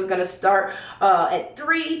wedding was gonna start at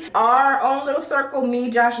 3. Our own little circle,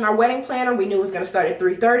 me, Josh, and our wedding planner, we knew it was gonna start at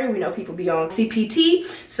 3:30. We know people be on CPT,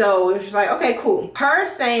 so it was just like, okay, cool. Her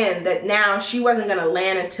saying that now she wasn't gonna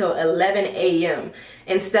land until 11 a.m.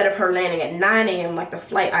 instead of her landing at 9 a.m. like the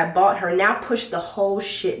flight I bought her, now pushed the whole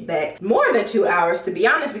shit back more than 2 hours, to be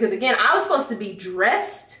honest, because again, I was supposed to be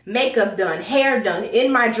dressed, makeup done, hair done,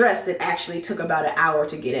 in my dress that actually took about an hour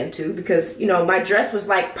to get into because, you know, my dress was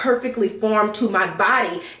like perfectly formed to my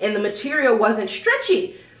body and the material wasn't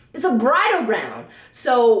stretchy. It's a bridal gown.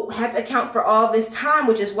 So I had to account for all this time,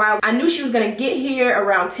 which is why I knew she was gonna get here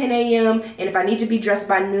around 10 a.m. And if I need to be dressed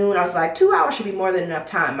by noon, I was like, 2 hours should be more than enough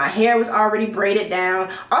time. My hair was already braided down.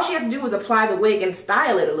 All she had to do was apply the wig and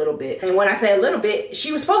style it a little bit. And when I say a little bit,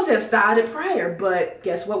 she was supposed to have styled it prior, but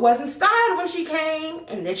guess what wasn't styled when she came?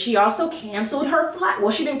 And then she also canceled her flight.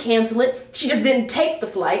 Well, she didn't cancel it. She just didn't take the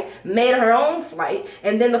flight, made her own flight,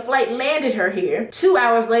 and then the flight landed her here 2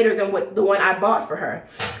 hours later than what the one I bought for her.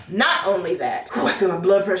 Not only that, I feel my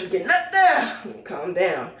blood pressure getting up there. Calm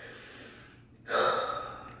down.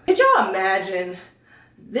 Could y'all imagine?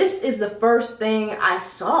 This is the first thing I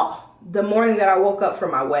saw the morning that I woke up for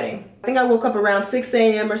my wedding. I think I woke up around 6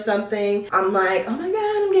 a.m. or something. I'm like, oh my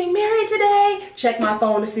God, I'm getting married today. Check my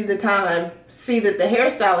phone to see the time. See that the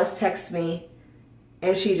hairstylist texts me.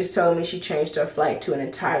 And she just told me she changed her flight to an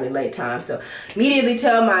entirely late time. So immediately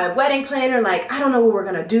tell my wedding planner, like, I don't know what we're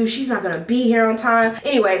gonna do. She's not gonna be here on time.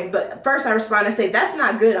 Anyway, but first I respond and say, that's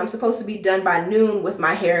not good. I'm supposed to be done by noon with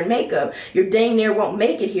my hair and makeup. Your dang near won't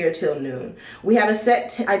make it here till noon. We have a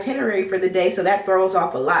set itinerary for the day, so that throws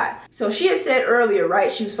off a lot. So she had said earlier,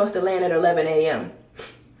 right, she was supposed to land at 11 a.m.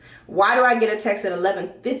 Why do I get a text at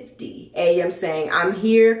 11:50 a.m. saying, I'm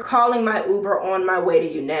here calling my Uber on my way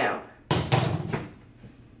to you now?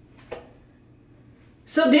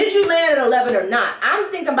 So did you land at 11 or not?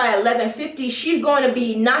 I'm thinking by 11:50, she's going to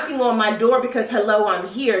be knocking on my door because, hello, I'm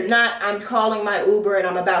here. Not, I'm calling my Uber and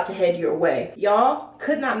I'm about to head your way. Y'all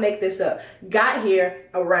could not make this up. Got here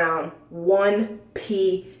around 1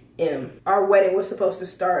 p.m. Our wedding was supposed to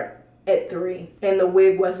start at 3 and the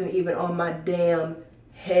wig wasn't even on my damn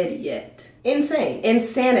head yet. Insane.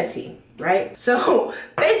 Insanity. Right? So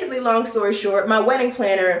basically, long story short, my wedding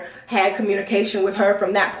planner had communication with her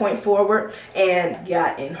from that point forward and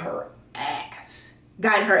got in her ass.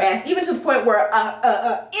 Got in her ass, even to the point where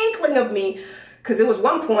inkling of me, because it was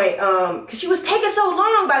one point, because she was taking so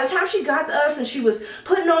long. By the time she got to us and she was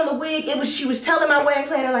putting on the wig, she was telling my wedding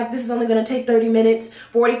planner, like, this is only gonna take 30 minutes,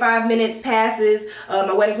 45 minutes passes.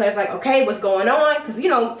 My wedding planner's like, okay, what's going on? Because, you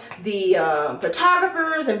know, the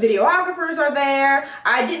photographers and videographers are there.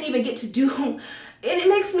 I didn't even get to do, and it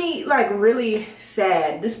makes me like really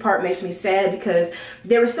sad. This part makes me sad because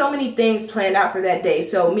there were so many things planned out for that day.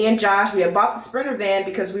 So me and Josh, we had bought the Sprinter van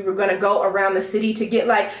because we were gonna go around the city to get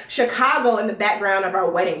like Chicago in the background of our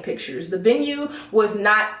wedding pictures. The venue was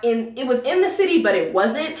not in, it was in the city, but it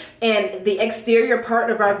wasn't. And the exterior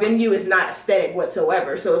part of our venue is not aesthetic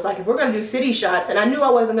whatsoever. So it's like, if we're gonna do city shots, and I knew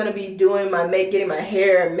I wasn't gonna be doing getting my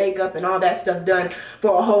hair and makeup and all that stuff done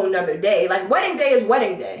for a whole nother day. Like, wedding day is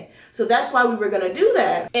wedding day. So that's why we were gonna do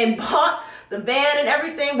that, and bought the van and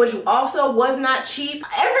everything, which also was not cheap.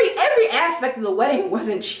 Every aspect of the wedding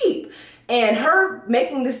wasn't cheap. And her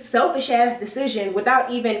making this selfish ass decision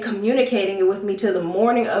without even communicating it with me till the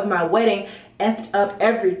morning of my wedding effed up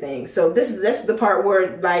everything. So this is the part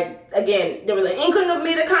where, like, again, there was an inkling of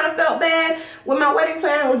me that kind of felt bad when my wedding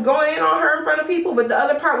planner was going in on her in front of people, but the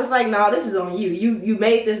other part was like, no, this is on you. You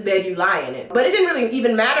made this bed, you lie in it. But it didn't really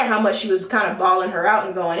even matter how much she was kind of bawling her out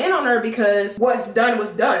and going in on her, because what's done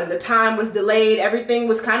was done. The time was delayed. Everything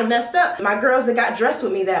was kind of messed up. My girls that got dressed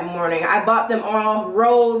with me that morning, I bought them all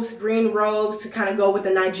robes, green robes, to kind of go with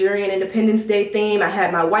the Nigerian Independence Day theme. I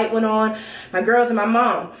had my white one on, my girls and my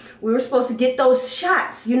mom. We were supposed to get those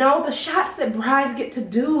shots, you know, the shots that brides get to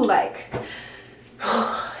do, like,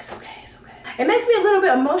 it's okay. It makes me a little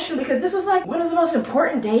bit emotional because this was like one of the most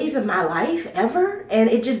important days of my life ever, and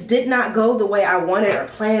it just did not go the way I wanted or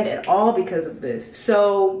planned at all because of this.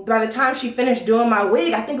 So by the time she finished doing my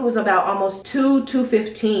wig, I think it was about almost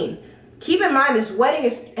 2:15. Keep in mind, this wedding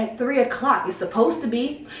is at 3 o'clock. It's supposed to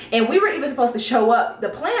be. And we were even supposed to show up. The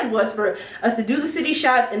plan was for us to do the city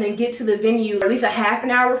shots and then get to the venue at least a half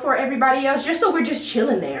an hour before everybody else, just so we're just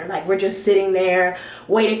chilling there. Like, we're just sitting there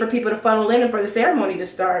waiting for people to funnel in and for the ceremony to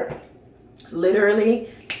start. Literally,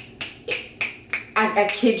 I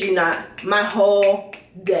kid you not, my whole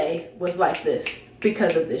day was like this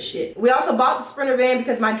because of this shit. We also bought the Sprinter van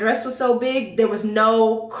because my dress was so big. There was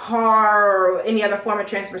no car or any other form of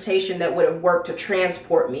transportation that would have worked to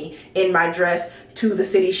transport me in my dress to the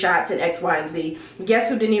city shots and X, Y, and Z. Guess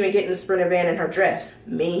who didn't even get in the Sprinter van in her dress?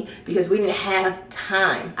 Me, because we didn't have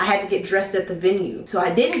time. I had to get dressed at the venue. So I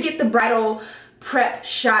didn't get the bridal prep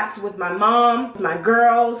shots with my mom, my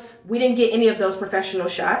girls. We didn't get any of those professional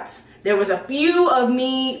shots. There was a few of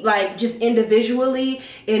me, like, just individually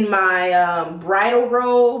in my bridal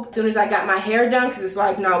robe. As soon as I got my hair done, because it's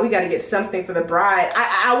like, no, we got to get something for the bride.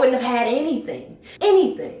 I wouldn't have had anything.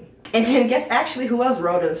 And then guess actually who else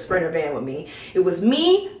rode in the Sprinter van with me? It was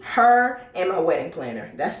me, her, and my wedding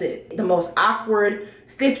planner. That's it. The most awkward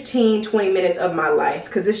 15, 20 minutes of my life,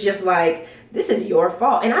 because it's just like, this is your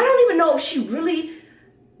fault. And I don't even know if she really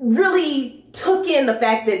took in the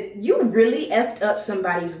fact that you really effed up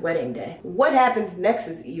somebody's wedding day. What happens next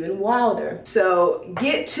is even wilder. So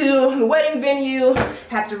get to the wedding venue,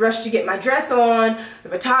 have to rush to get my dress on. The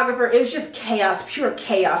photographer, it was just chaos, pure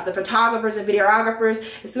chaos. The photographers and videographers,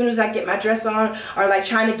 as soon as I get my dress on, are like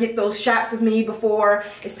trying to get those shots of me before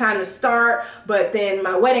it's time to start. But then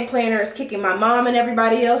my wedding planner is kicking my mom and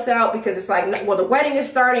everybody else out because it's like, well, the wedding is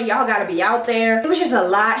starting, y'all gotta be out there. It was just a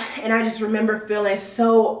lot, and I just remember feeling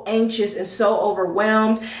so anxious and so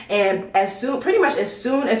overwhelmed. And pretty much as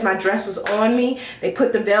soon as my dress was on me, they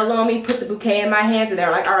put the veil on me, put the bouquet in my hands, and they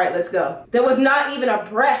were like, all right, let's go. There was not even a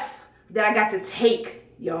breath that I got to take,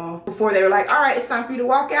 y'all, before they were like, all right, it's time for you to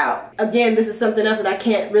walk out. Again, this is something else that I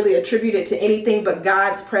can't really attribute it to anything but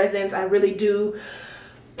God's presence. I really do.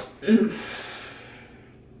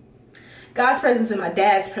 God's presence and my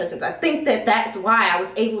dad's presence. I think that that's why I was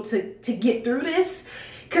able to get through this.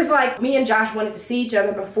 Because, like, me and Josh wanted to see each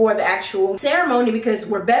other before the actual ceremony because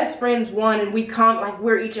we're best friends, one, and we come, like,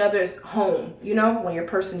 we're each other's home. You know, when your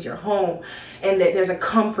person's your home, and that there's a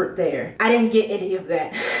comfort there. I didn't get any of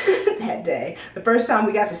that that day. The first time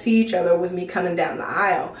we got to see each other was me coming down the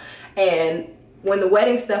aisle. And when the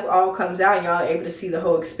wedding stuff all comes out and y'all are able to see the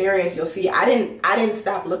whole experience, you'll see I didn't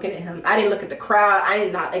stop looking at him. I didn't look at the crowd. I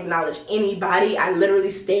did not acknowledge anybody. I literally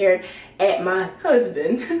stared at my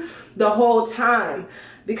husband the whole time.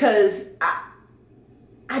 Because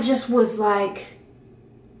I just was like,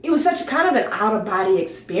 it was such a kind of an out-of-body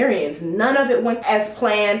experience. None of it went as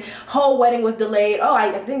planned. Whole wedding was delayed. Oh,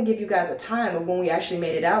 I didn't give you guys a time of when we actually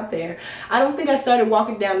made it out there. I don't think I started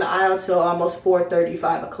walking down the aisle till almost 4:30,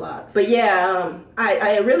 5 o'clock. But yeah,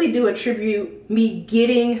 I really do attribute me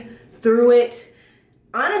getting through it,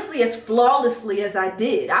 honestly, as flawlessly as I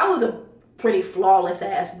did. I was a pretty flawless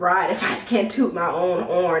ass bride, if I can't toot my own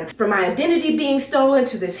horn. From my identity being stolen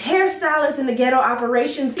to this hairstylist in the ghetto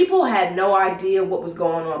operations, people had no idea what was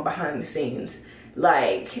going on behind the scenes.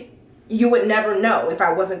 Like, you would never know if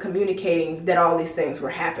I wasn't communicating that all these things were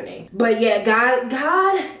happening. But yeah,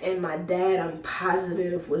 God and my dad, I'm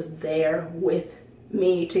positive, was there with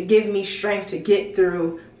me to give me strength to get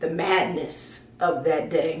through the madness of that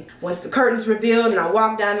day. Once the curtains revealed and I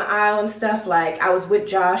walked down the aisle and stuff, like, I was with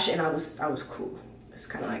Josh and I was cool. It's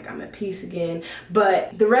kind of like I'm at peace again.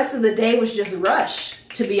 But the rest of the day was just rush,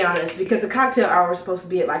 to be honest, because the cocktail hour was supposed to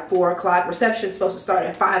be at like 4 o'clock. Reception's supposed to start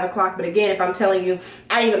at 5 o'clock. But again, if I'm telling you,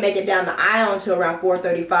 I didn't even make it down the aisle until around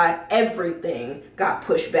 4:35. Everything got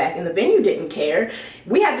pushed back and the venue didn't care.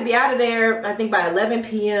 We had to be out of there, I think, by 11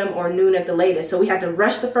 p.m. or noon at the latest. So we had to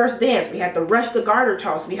rush the first dance. We had to rush the garter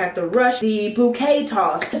toss. We had to rush the bouquet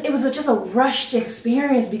toss. It was just a rushed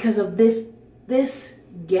experience because of this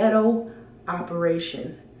ghetto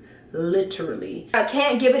operation. Literally. I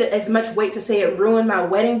can't give it as much weight to say it ruined my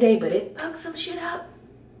wedding day, but it fucked some shit up.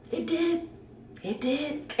 It did. It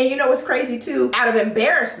did. And you know what's crazy too? Out of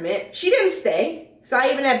embarrassment, she didn't stay. So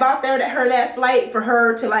I even had bought her that flight for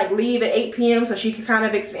her to like leave at 8 p.m. so she could kind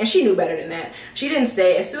of and she knew better than that. She didn't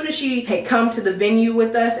stay. As soon as she had come to the venue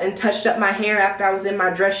with us and touched up my hair after I was in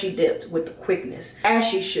my dress, she dipped with the quickness, as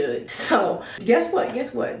she should. So guess what?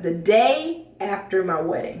 Guess what? The day after my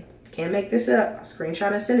wedding, can't make this up. I'll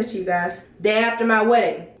screenshot and send it to you guys. Day after my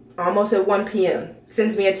wedding, almost at 1 p.m.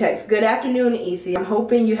 sends me a text. Good afternoon, Isi. I'm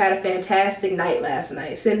hoping you had a fantastic night last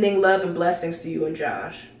night. Sending love and blessings to you and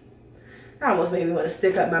Josh. That almost made me want to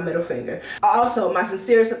stick up my middle finger. Also, my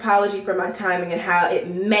sincerest apology for my timing and how it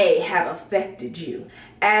may have affected you.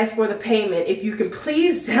 As for the payment, if you can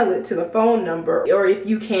please sell it to the phone number, or if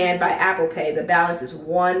you can by Apple Pay, the balance is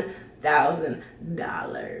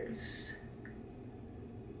 $1,000.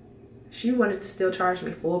 She wanted to still charge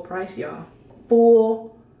me full price, y'all.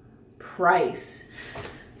 Full price.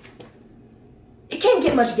 It can't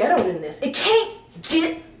get much ghetto than this. It can't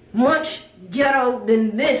get much ghetto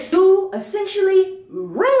than this. You essentially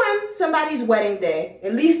ruin somebody's wedding day,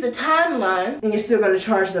 at least the timeline, and you're still gonna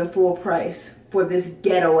charge them full price for this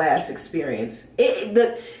ghetto ass experience.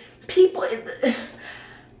 People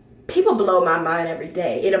blow my mind every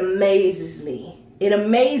day. It amazes me. It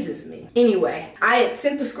amazes me. Anyway, I had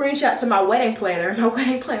sent the screenshot to my wedding planner. My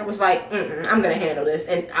wedding planner was like, I'm gonna handle this,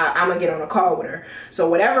 and I'm gonna get on a call with her. So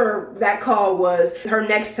whatever that call was, her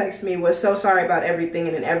next text to me was, so sorry about everything,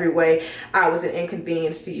 and in every way I was an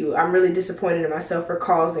inconvenience to you. I'm really disappointed in myself for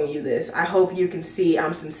causing you this. I hope you can see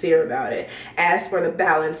I'm sincere about it. As for the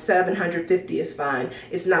balance, $750 is fine.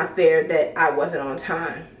 It's not fair that I wasn't on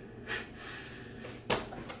time.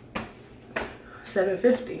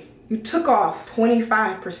 $750. You took off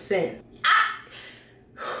 25%.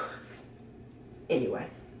 Anyway,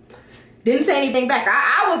 didn't say anything back.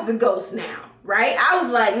 I was the ghost now, right? I was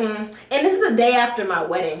like, and this is the day after my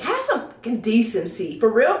wedding. Have some fucking decency. For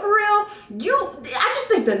real, I just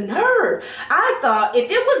think the nerve. I thought if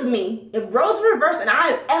it was me, if roles were reversed and I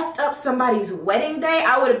had effed up somebody's wedding day,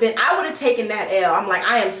 I would have taken that L. I'm like,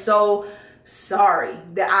 I am so sorry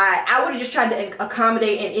that I would have just tried to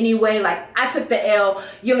accommodate in any way. Like, I took the L,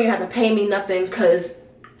 you don't even have to pay me nothing, because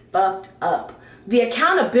fucked up. The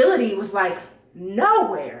accountability was like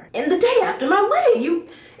nowhere. And the day after my wedding,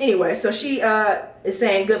 anyway, so she is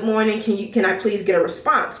saying, good morning, can I please get a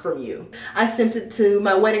response from you? I sent it to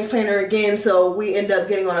my wedding planner again, so we end up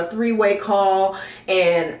getting on a 3-way call,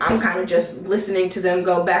 and I'm kind of just listening to them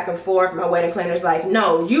go back and forth. My wedding planner's like,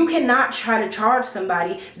 no, you cannot try to charge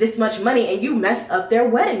somebody this much money and you messed up their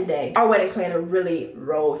wedding day. Our wedding planner really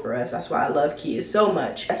rolled for us. That's why I love Kia so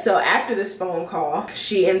much. So after this phone call,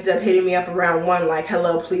 she ends up hitting me up around 1 like,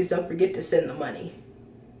 hello, please don't forget to send the money.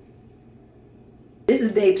 This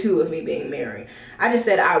is day 2 of me being married. I just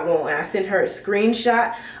said I won't, and I sent her a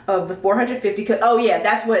screenshot of the $450. Oh yeah,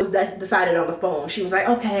 that's what was decided on the phone. She was like,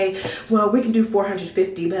 okay, well, we can do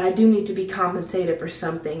 $450, but I do need to be compensated for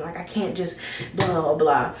something. Like, I can't just blah, blah,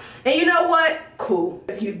 blah. And you know what? Cool.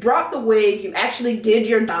 You brought the wig, you actually did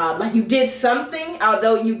your job. Like, you did something,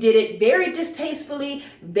 although you did it very distastefully,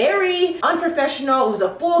 very unprofessional. It was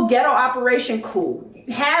a full ghetto operation. Cool.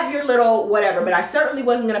 Have your little whatever, but I certainly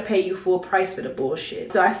wasn't gonna pay you full price for the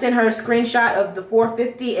bullshit. So I sent her a screenshot of the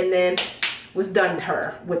 $450 and then was done with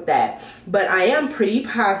her with that. But I am pretty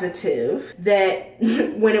positive that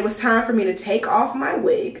when it was time for me to take off my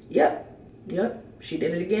wig, yep, she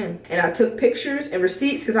did it again. And I took pictures and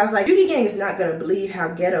receipts, because I was like, Beauty Gang is not gonna believe how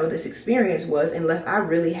ghetto this experience was unless I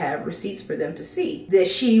really have receipts for them to see that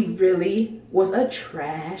she really was a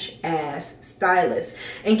trash ass stylist.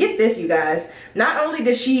 And get this, you guys, not only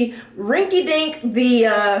did she rinky-dink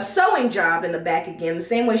the sewing job in the back again, the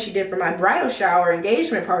same way she did for my bridal shower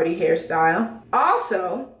engagement party hairstyle,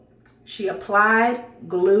 also she applied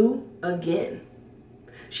glue again.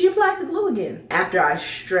 She applied the glue again after I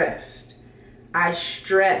stressed I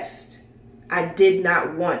did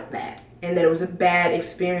not want that, and that it was a bad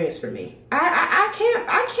experience for me.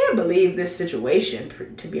 I can't believe this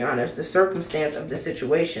situation, to be honest, the circumstance of the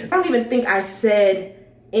situation. I don't even think I said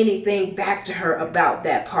anything back to her about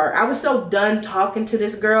that part. I was so done talking to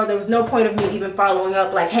this girl. There was no point of me even following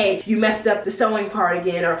up like, hey, you messed up the sewing part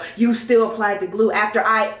again, or you still applied the glue after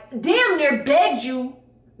I damn near begged you,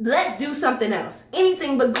 let's do something else.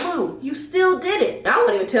 Anything but glue. You still did it. I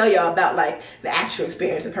won't even tell y'all about like the actual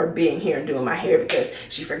experience of her being here and doing my hair, because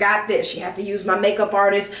she forgot this. She had to use my makeup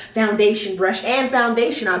artist foundation brush and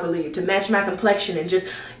foundation, I believe, to match my complexion, and just,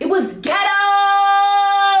 it was ghetto.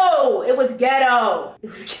 ghetto. It was ghetto. It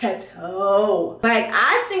was ghetto. Like,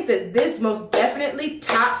 I think that this most definitely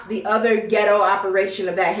tops the other ghetto operation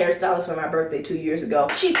of that hairstylist for my birthday 2 years ago.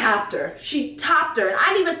 She topped her. She topped her. And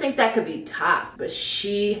I didn't even think that could be topped. But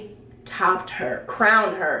she topped her,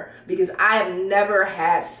 crowned her, because I have never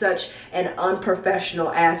had such an unprofessional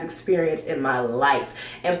ass experience in my life.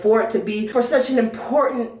 And for it to be for such an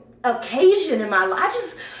important occasion in my life, I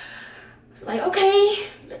just was like, okay,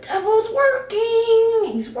 the devil's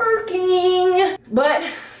working, he's working. But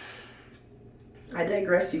I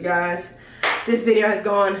digress, you guys. This video has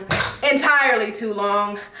gone entirely too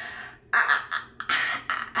long.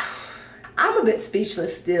 I'm a bit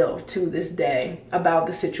speechless still to this day about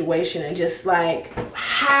the situation and just like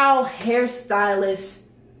how hairstylists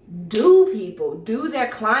do people, do their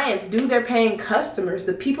clients, do their paying customers,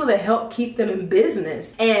 the people that help keep them in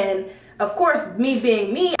business. And of course, me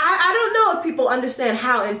being me, I don't know if people understand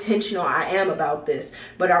how intentional I am about this,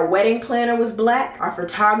 but our wedding planner was black, our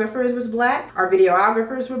photographers was black, our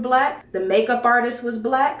videographers were black, the makeup artist was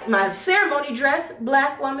black, my ceremony dress,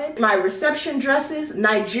 black woman, my reception dresses,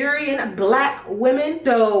 Nigerian black women.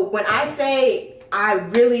 So when I say I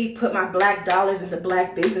really put my black dollars into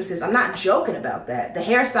black businesses, I'm not joking about that. The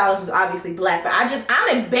hairstylist was obviously black, but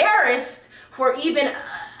I'm embarrassed for even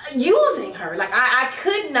using her. Like, I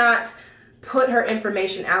could not put her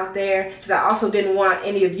information out there because I also didn't want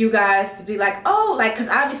any of you guys to be like, oh, like, because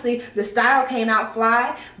obviously the style came out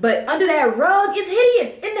fly, but under that rug is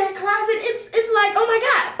hideous. In that closet, it's like, oh my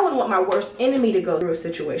God. I wouldn't want my worst enemy to go through a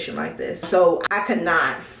situation like this. So I could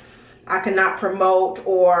not promote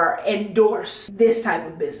or endorse this type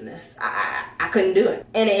of business. I couldn't do it.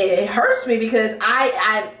 And it hurts me because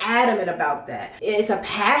I'm adamant about that. It's a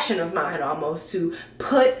passion of mine almost to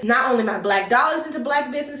put not only my black dollars into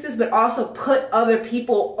black businesses, but also put other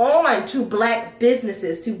people on to black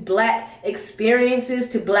businesses, to black experiences,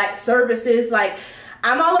 to black services. Like,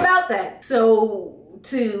 I'm all about that. So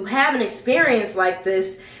to have an experience like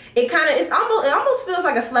this, it almost feels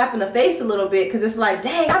like a slap in the face a little bit, because it's like,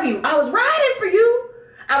 dang, I was riding for you.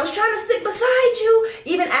 I was trying to stick beside you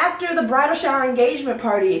even after the bridal shower engagement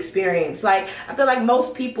party experience. Like, I feel like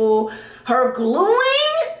most people, her gluing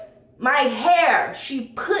my hair, she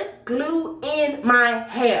put glue in my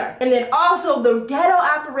hair. And then also the ghetto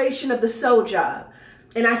operation of the sew job.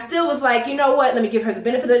 And I still was like, you know what? Let me give her the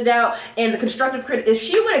benefit of the doubt and the constructive critic. If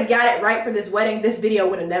she would have got it right for this wedding, this video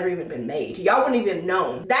would have never even been made. Y'all wouldn't even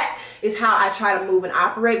known. That is how I try to move and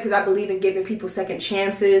operate, because I believe in giving people second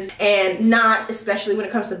chances and not, especially when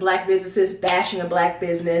it comes to black businesses, bashing a black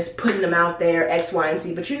business, putting them out there, X, Y, and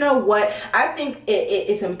Z. But you know what? I think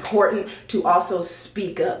it's important to also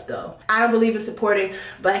speak up, though. I believe in supporting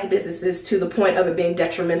black businesses to the point of it being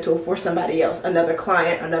detrimental for somebody else, another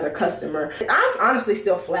client, another customer. I'm honestly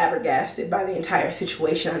still flabbergasted by the entire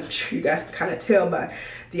situation. I'm sure you guys can kind of tell by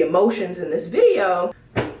the emotions in this video.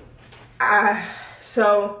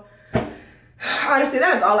 So honestly,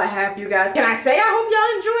 that is all I have for you guys. Can I say I hope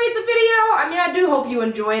y'all enjoyed the video? I mean, I do hope you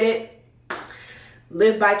enjoyed it.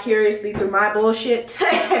 Live vicariously through my bullshit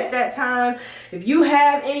at that time. If you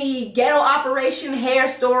have any ghetto operation hair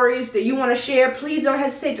stories that you want to share, please don't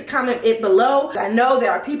hesitate to comment it below. I know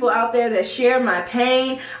there are people out there that share my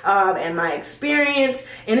pain and my experience,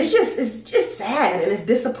 and it's just sad and it's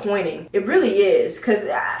disappointing. It really is, because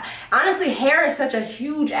honestly, hair is such a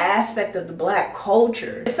huge aspect of the black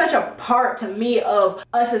culture. It's such a part to me of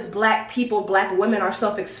us as black people, black women, our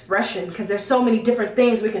self-expression, because there's so many different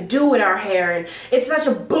things we can do with our hair, and it's such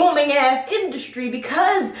a booming ass industry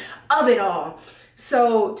because of it all.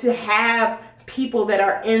 So to have people that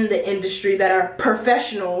are in the industry, that are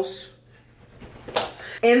professionals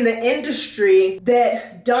in the industry,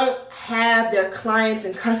 that don't have their clients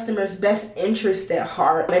and customers' best interest at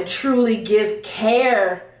heart and truly give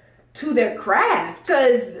care to their craft.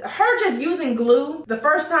 Because her just using glue the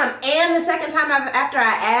first time and the second time after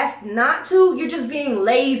I asked not to, you're just being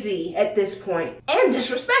lazy at this point and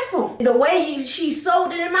disrespectful. The way she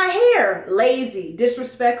sewed it in my hair, lazy,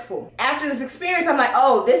 disrespectful. After this experience, I'm like,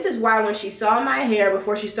 oh, this is why when she saw my hair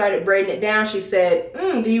before she started braiding it down, she said,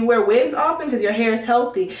 do you wear wigs often? Because your hair is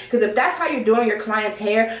healthy. Because if that's how you're doing your client's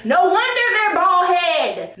hair, no wonder they're bald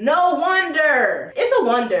head. No wonder. It's a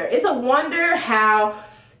wonder. It's a wonder how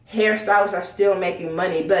hairstylists are still making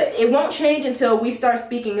money. But it won't change until we start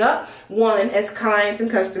speaking up, one, as clients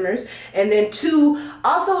and customers, and then two,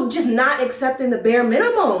 also just not accepting the bare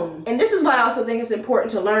minimum. And this is why I also think it's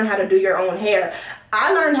important to learn how to do your own hair.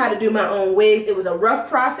 I learned how to do my own wigs. It was a rough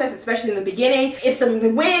process, especially in the beginning. It's some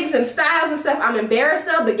wigs and styles and stuff I'm embarrassed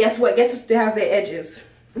of, but guess what? Guess who still has their edges?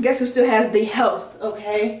 Guess who still has the health,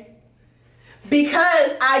 okay?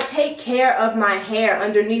 because I take care of my hair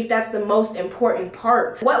underneath. That's the most important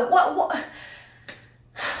part. What?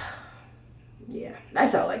 Yeah,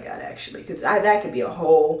 that's all I got actually, because that could be a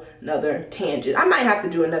whole nother tangent. I might have to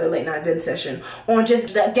do another late night event session on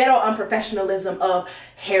just the ghetto unprofessionalism of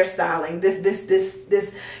hairstyling.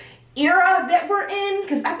 This era that we're in,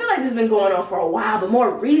 because I feel like this has been going on for a while, but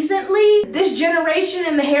more recently, this generation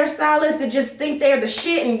and the hairstylists that just think they're the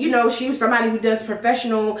shit. And you know, she was somebody who does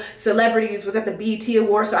professional celebrities, was at the BET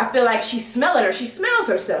Awards, so I feel like she's smelling her. She smells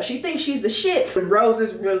herself. She thinks she's the shit. And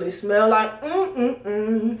roses really smell like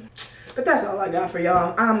But that's all I got for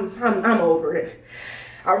y'all. I'm over it.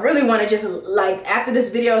 I really want to just, like, after this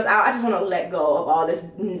video is out, I just want to let go of all this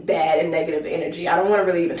bad and negative energy. I don't want to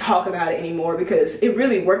really even talk about it anymore because it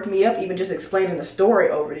really worked me up even just explaining the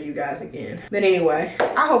story over to you guys again. But anyway,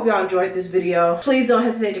 I hope y'all enjoyed this video. Please don't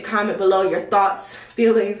hesitate to comment below your thoughts,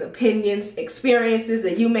 feelings, opinions, experiences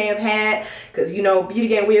that you may have had, because you know, Beauty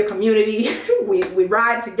Gang, we a community. we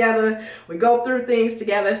ride together, we go through things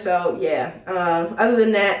together. So yeah, other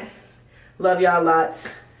than that, love y'all lots.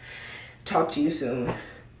 Talk to you soon.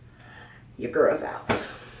 Your girl's out.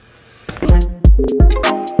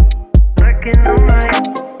 Working on my